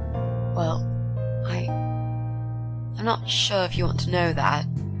products? Well, I'm not sure if you want to know that.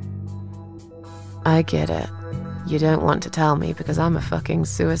 I get it. You don't want to tell me because I'm a fucking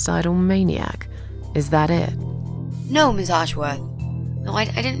suicidal maniac. Is that it? No, Miss Ashworth. No, I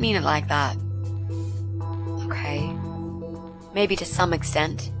didn't mean it like that. Okay. Maybe to some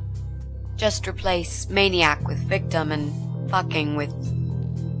extent. Just replace maniac with victim and fucking with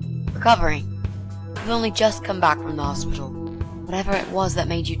recovering. You've only just come back from the hospital. Whatever it was that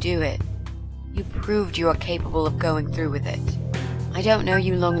made you do it, you proved you are capable of going through with it. I don't know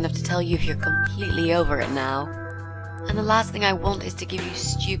you long enough to tell you if you're completely over it now. And the last thing I want is to give you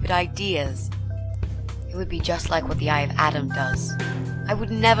stupid ideas. It would be just like what the Eye of Adam does. I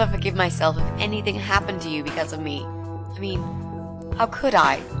would never forgive myself if anything happened to you because of me. I mean, how could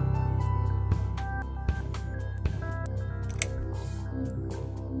I?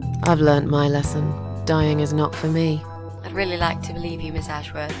 I've learnt my lesson. Dying is not for me. I'd really like to believe you, Miss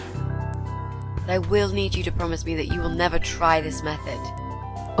Ashworth. But I will need you to promise me that you will never try this method.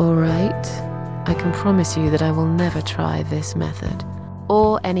 All right. I can promise you that I will never try this method,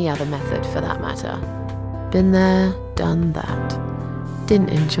 or any other method for that matter. Been there, done that. Didn't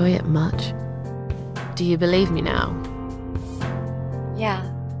enjoy it much. Do you believe me now? Yeah,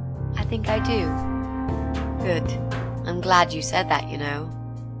 I think I do. Good. I'm glad you said that, you know.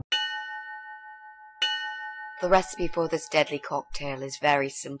 The recipe for this deadly cocktail is very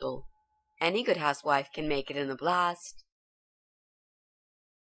simple. Any good housewife can make it in a blast.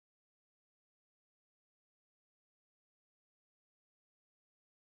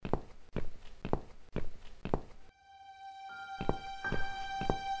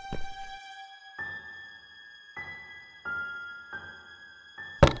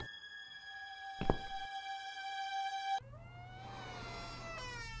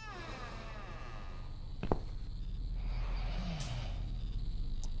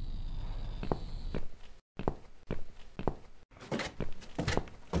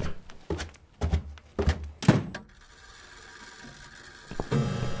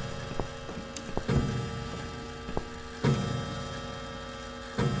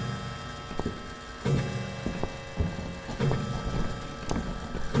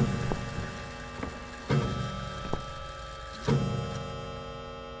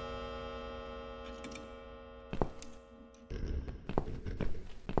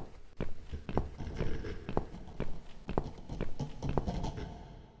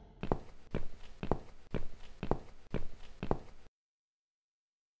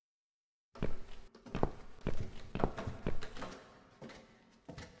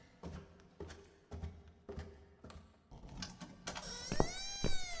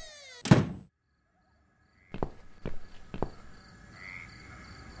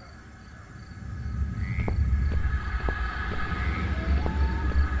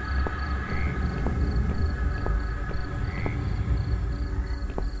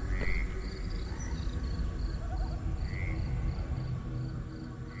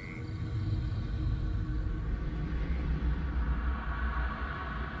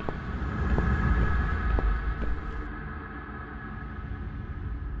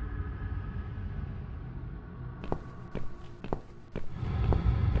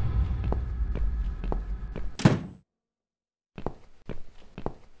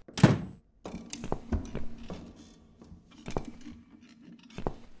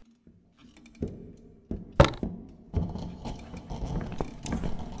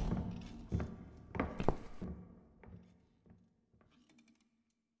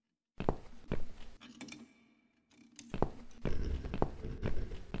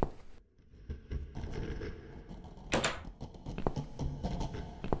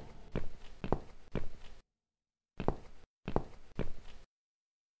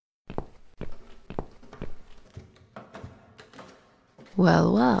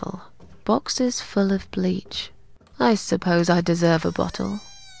 Well, well, boxes full of bleach. I suppose I deserve a bottle.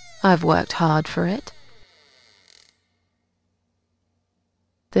 I've worked hard for it.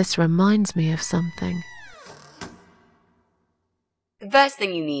 This reminds me of something. The first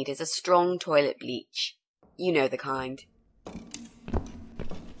thing you need is a strong toilet bleach. You know the kind.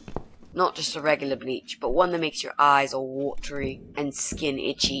 Not just a regular bleach, but one that makes your eyes all watery and skin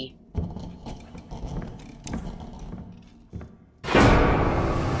itchy.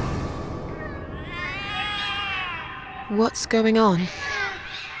 What's going on?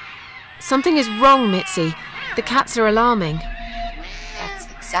 Something is wrong, Mitzi. The cats are alarming. That's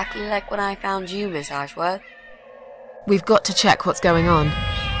exactly like when I found you, Miss Ashworth. We've got to check what's going on.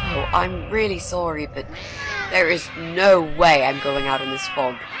 Oh, I'm really sorry, but there is no way I'm going out in this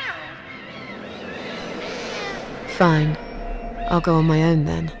fog. Fine. I'll go on my own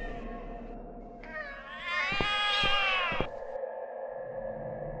then.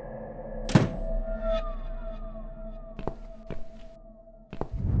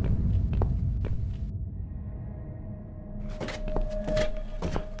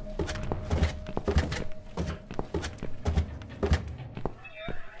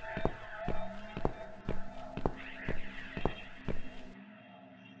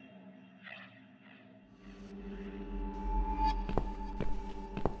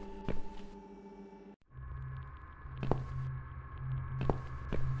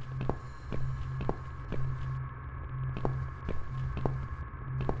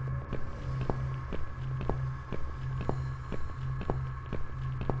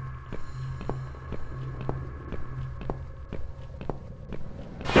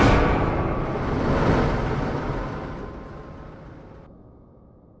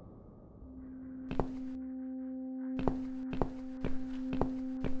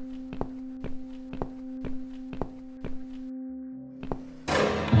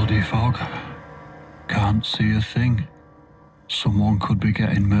 Bloody fog. Can't see a thing. Someone could be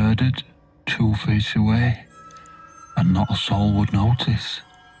getting murdered 2 feet away and not a soul would notice.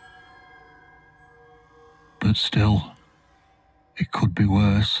 But still, it could be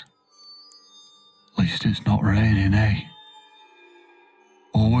worse. At least it's not raining, eh?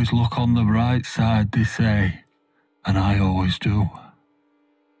 Always look on the bright side, they say, and I always do.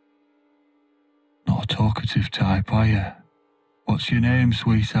 Not a talkative type, are you? What's your name,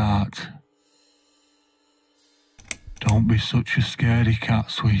 sweetheart? Don't be such a scaredy cat,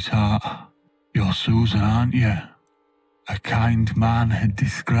 sweetheart. You're Susan, aren't you? A kind man had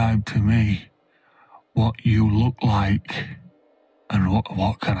described to me what you look like. And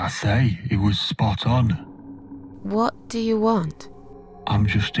what can I say? He was spot on. What do you want? I'm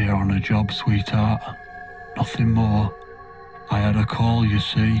just here on a job, sweetheart. Nothing more. I had a call, you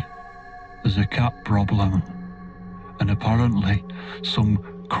see. There's a cat problem. And apparently, some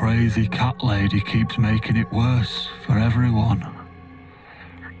crazy cat lady keeps making it worse for everyone.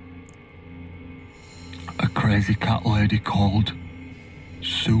 A crazy cat lady called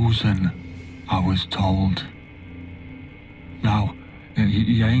Susan, I was told. Now,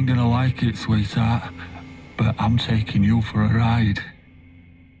 you ain't gonna like it, sweetheart, but I'm taking you for a ride.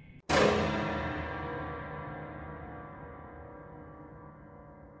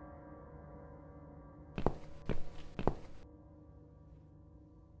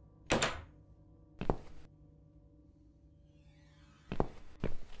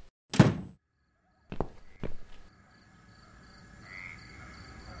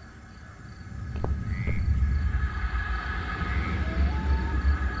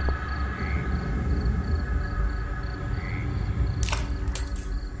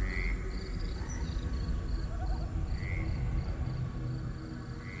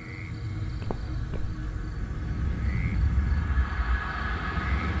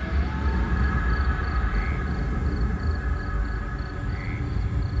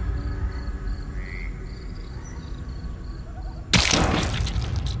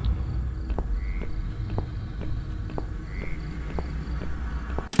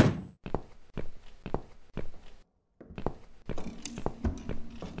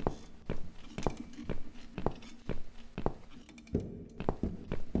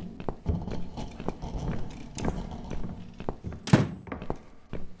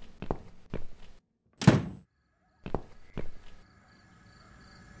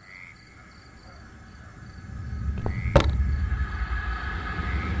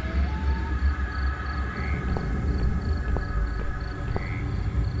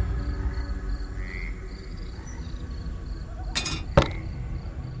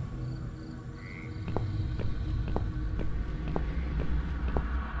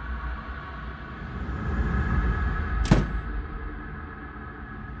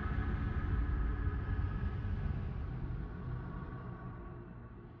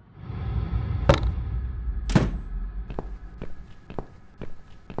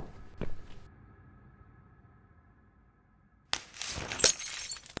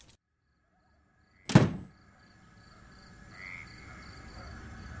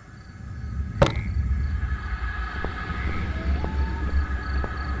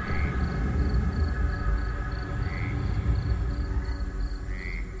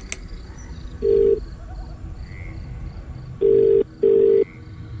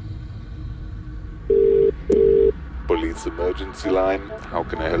 Police emergency line, how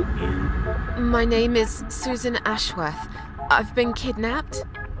can I help you? My name is Susan Ashworth. I've been kidnapped.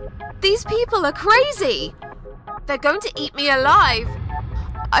 These people are crazy! They're going to eat me alive!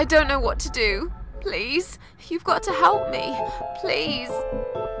 I don't know what to do. Please, you've got to help me. Please.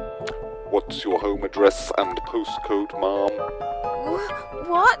 What's your home address and postcode, ma'am?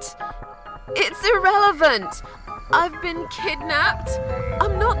 What? It's irrelevant. I've been kidnapped.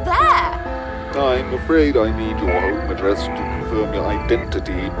 I'm not there. I'm afraid I need your home address to confirm your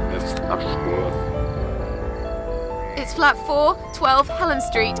identity, Miss Ashworth. It's flat 4, 12 Helen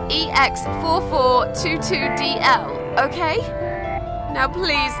Street, EX4422DL, okay? Now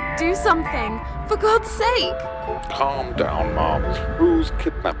please, do something, for God's sake. Calm down, ma'am. Who's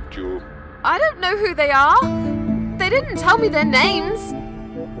kidnapped you? I don't know who they are. They didn't tell me their names.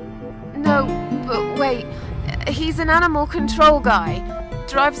 No, but wait. He's an animal control guy.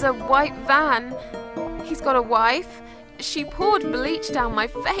 Drives a white van. He's got a wife. She poured bleach down my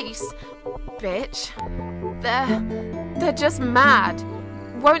face. Bitch. They're just mad.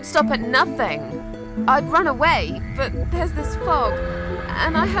 Won't stop at nothing. I'd run away, but there's this fog,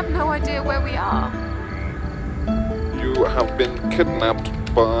 and I have no idea where we are. You have been kidnapped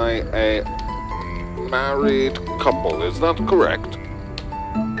by a married couple, is that correct?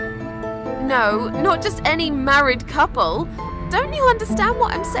 No, not just any married couple. Don't you understand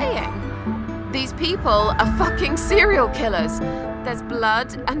what I'm saying? These people are fucking serial killers. There's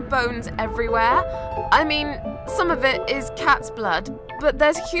blood and bones everywhere. I mean, some of it is cat's blood, but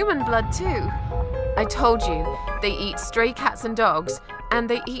there's human blood too. I told you, they eat stray cats and dogs, and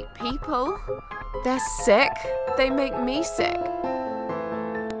they eat people. They're sick. They make me sick.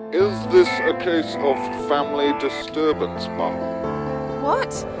 Is this a case of family disturbance, Mum?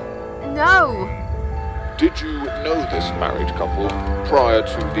 What? No. Did you know this married couple prior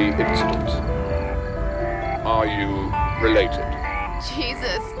to the incident? Are you related?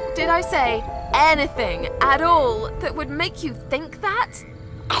 Jesus, did I say anything at all that would make you think that?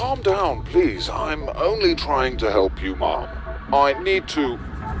 Calm down, please. I'm only trying to help you, Mom. I need to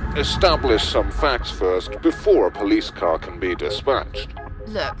establish some facts first before a police car can be dispatched.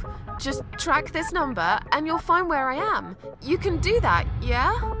 Look, just track this number and you'll find where I am. You can do that,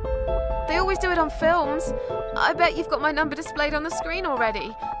 yeah? They always do it on films. I bet you've got my number displayed on the screen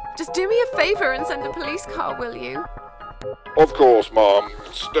already. Just do me a favor and send a police car, will you? Of course, Mom.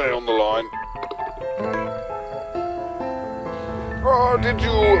 Stay on the line. Did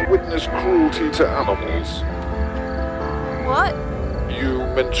you witness cruelty to animals? What? You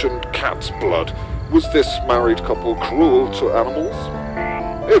mentioned cat's blood. Was this married couple cruel to animals?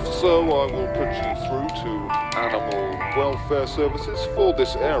 If so, I will put you through to Animal Welfare Services for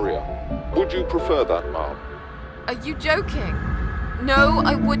this area. Would you prefer that, Mom? Are you joking? No,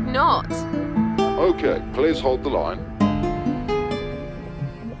 I would not. Okay, please hold the line.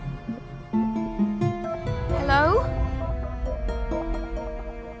 Hello?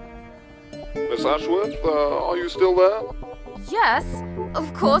 Miss Ashworth, are you still there? Yes,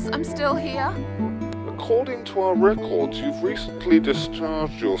 of course I'm still here. According to our records, you've recently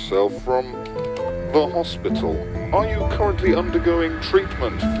discharged yourself from the hospital. Are you currently undergoing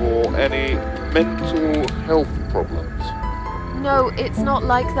treatment for any mental health problems? No, it's not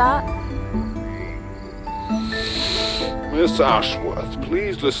like that. Miss Ashworth,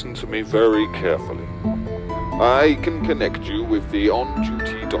 please listen to me very carefully. I can connect you with the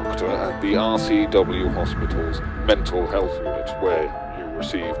on-duty doctor at the RCW Hospital's mental health unit where you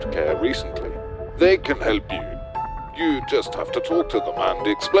received care recently. They can help you. You just have to talk to them and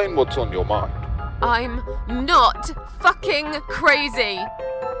explain what's on your mind. I'm not fucking crazy.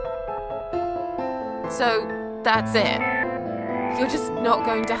 So, that's it. You're just not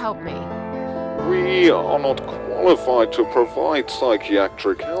going to help me. We are not qualified to provide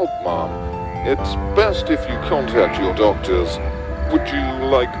psychiatric help, Ma'am. It's best if you contact your doctors. Would you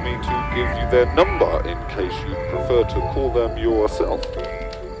like me to give you their number in case you'd prefer to call them yourself?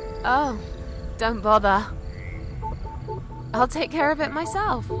 Oh, don't bother. I'll take care of it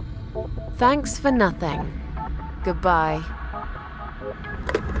myself. Thanks for nothing. Goodbye.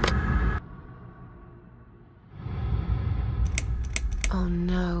 Oh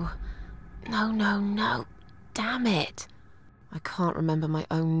no. No. Damn it. I can't remember my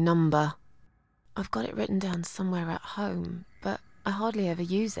own number. I've got it written down somewhere at home, but I hardly ever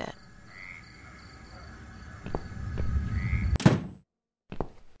use it.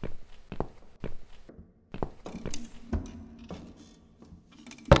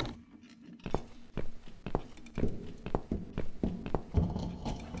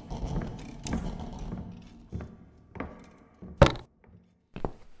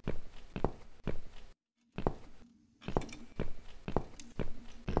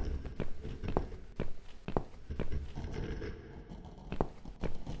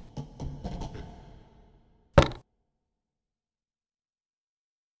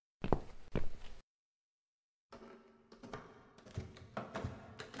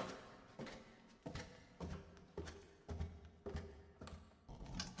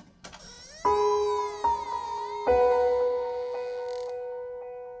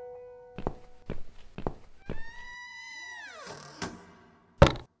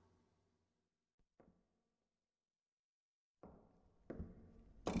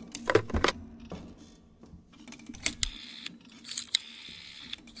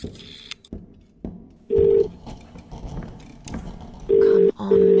 Come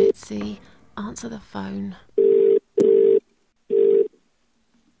on, Mitzi. Answer the phone.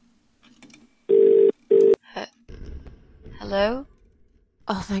 Hello?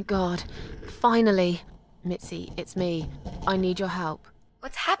 Oh, thank God. Finally. Mitzi, it's me. I need your help.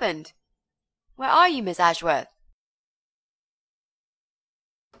 What's happened? Where are you, Miss Ashworth?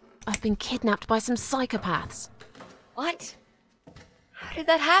 I've been kidnapped by some psychopaths. What? How did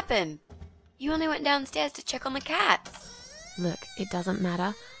that happen? You only went downstairs to check on the cats. Look, it doesn't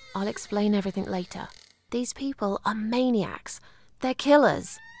matter. I'll explain everything later. These people are maniacs. They're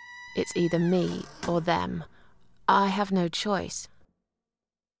killers. It's either me or them. I have no choice.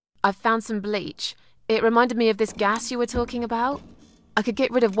 I've found some bleach. It reminded me of this gas you were talking about. I could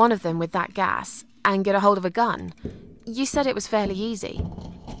get rid of one of them with that gas and get a hold of a gun. You said it was fairly easy.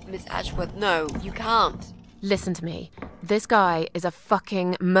 Miss Ashworth, no, you can't. Listen to me. This guy is a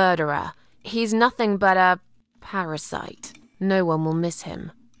fucking murderer. He's nothing but a parasite. No one will miss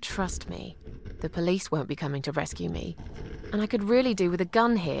him. Trust me. The police won't be coming to rescue me. And I could really do with a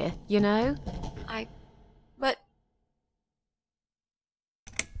gun here, you know? But...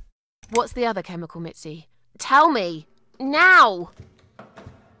 What's the other chemical, Mitzi? Tell me! Now!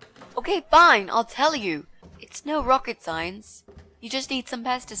 Okay, fine, I'll tell you. It's no rocket science. You just need some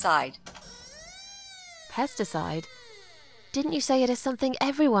pesticide. Pesticide? Didn't you say it is something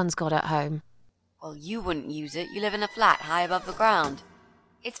everyone's got at home? Well, you wouldn't use it. You live in a flat high above the ground.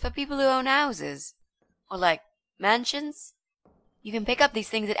 It's for people who own houses. Or like, mansions. You can pick up these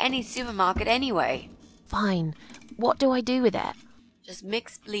things at any supermarket anyway. Fine. What do I do with it? Just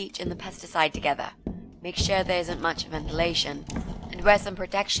mix bleach and the pesticide together. Make sure there isn't much ventilation. And wear some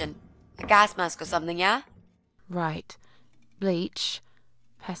protection. A gas mask or something, yeah? Right. Bleach.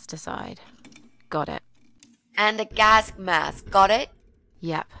 Pesticide. Got it. And a gas mask, got it?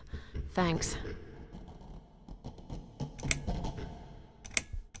 Yep. Thanks.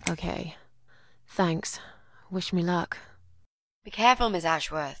 Okay. Thanks. Wish me luck. Be careful, Miss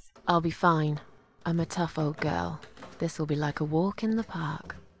Ashworth. I'll be fine. I'm a tough old girl. This'll be like a walk in the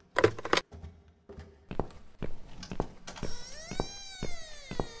park.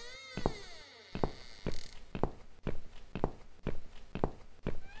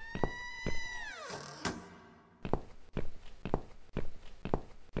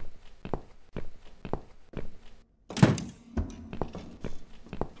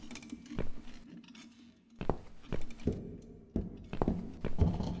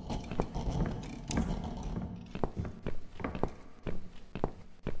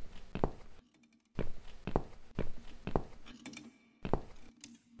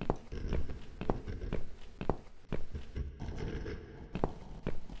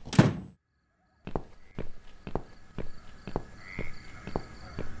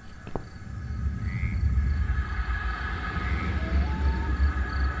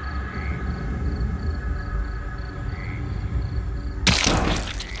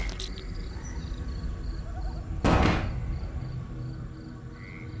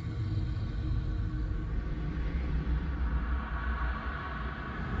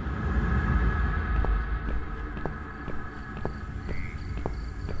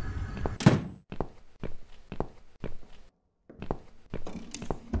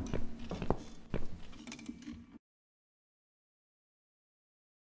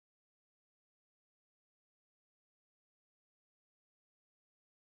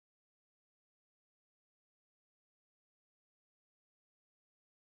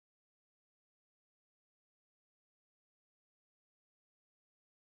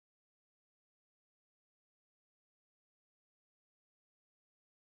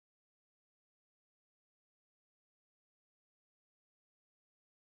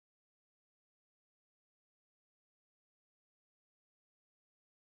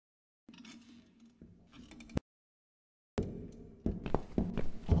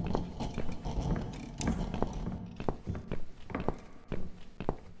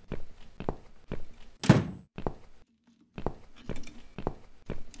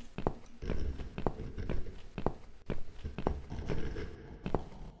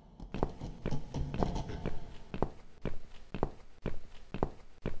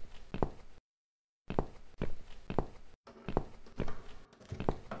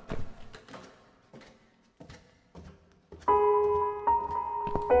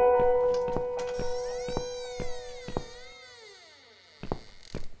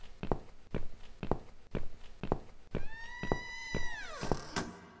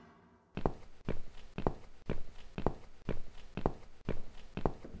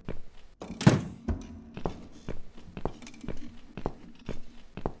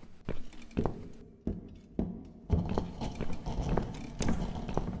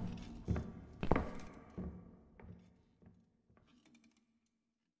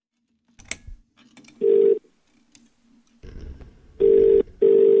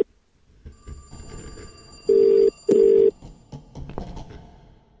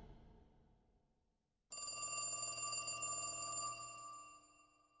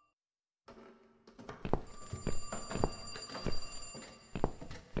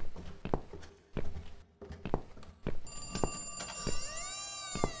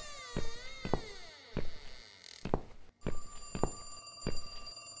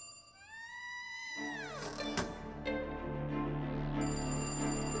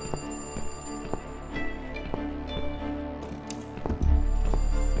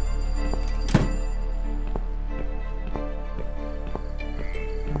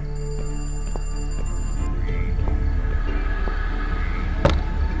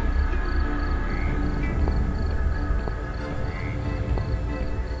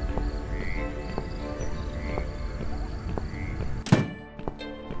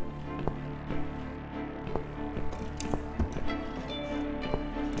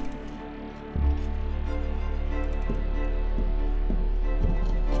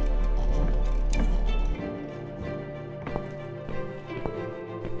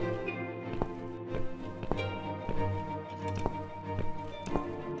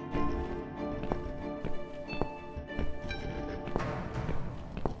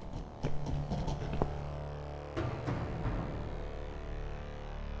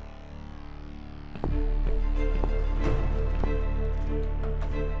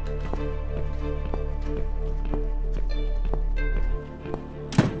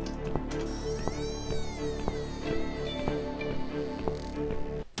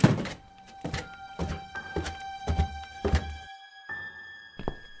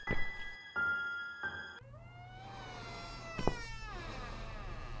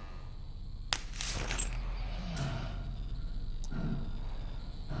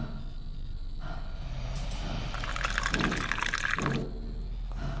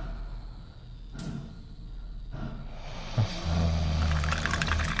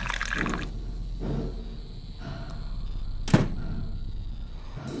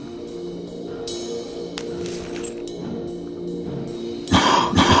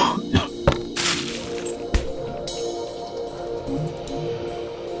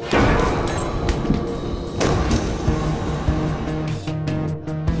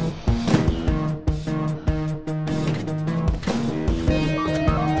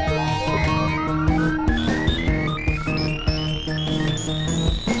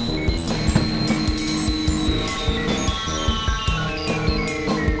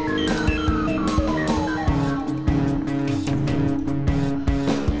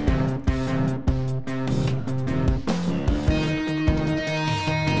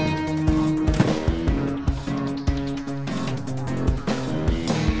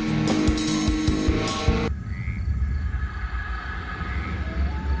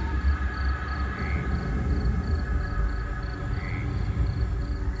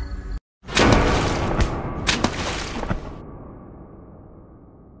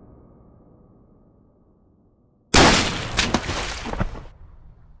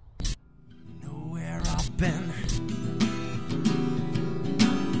 been?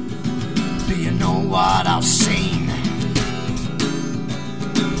 Do you know what I've seen?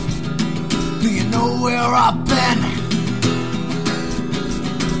 Do you know where I've been?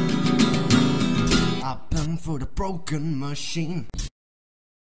 I've been for the broken machine.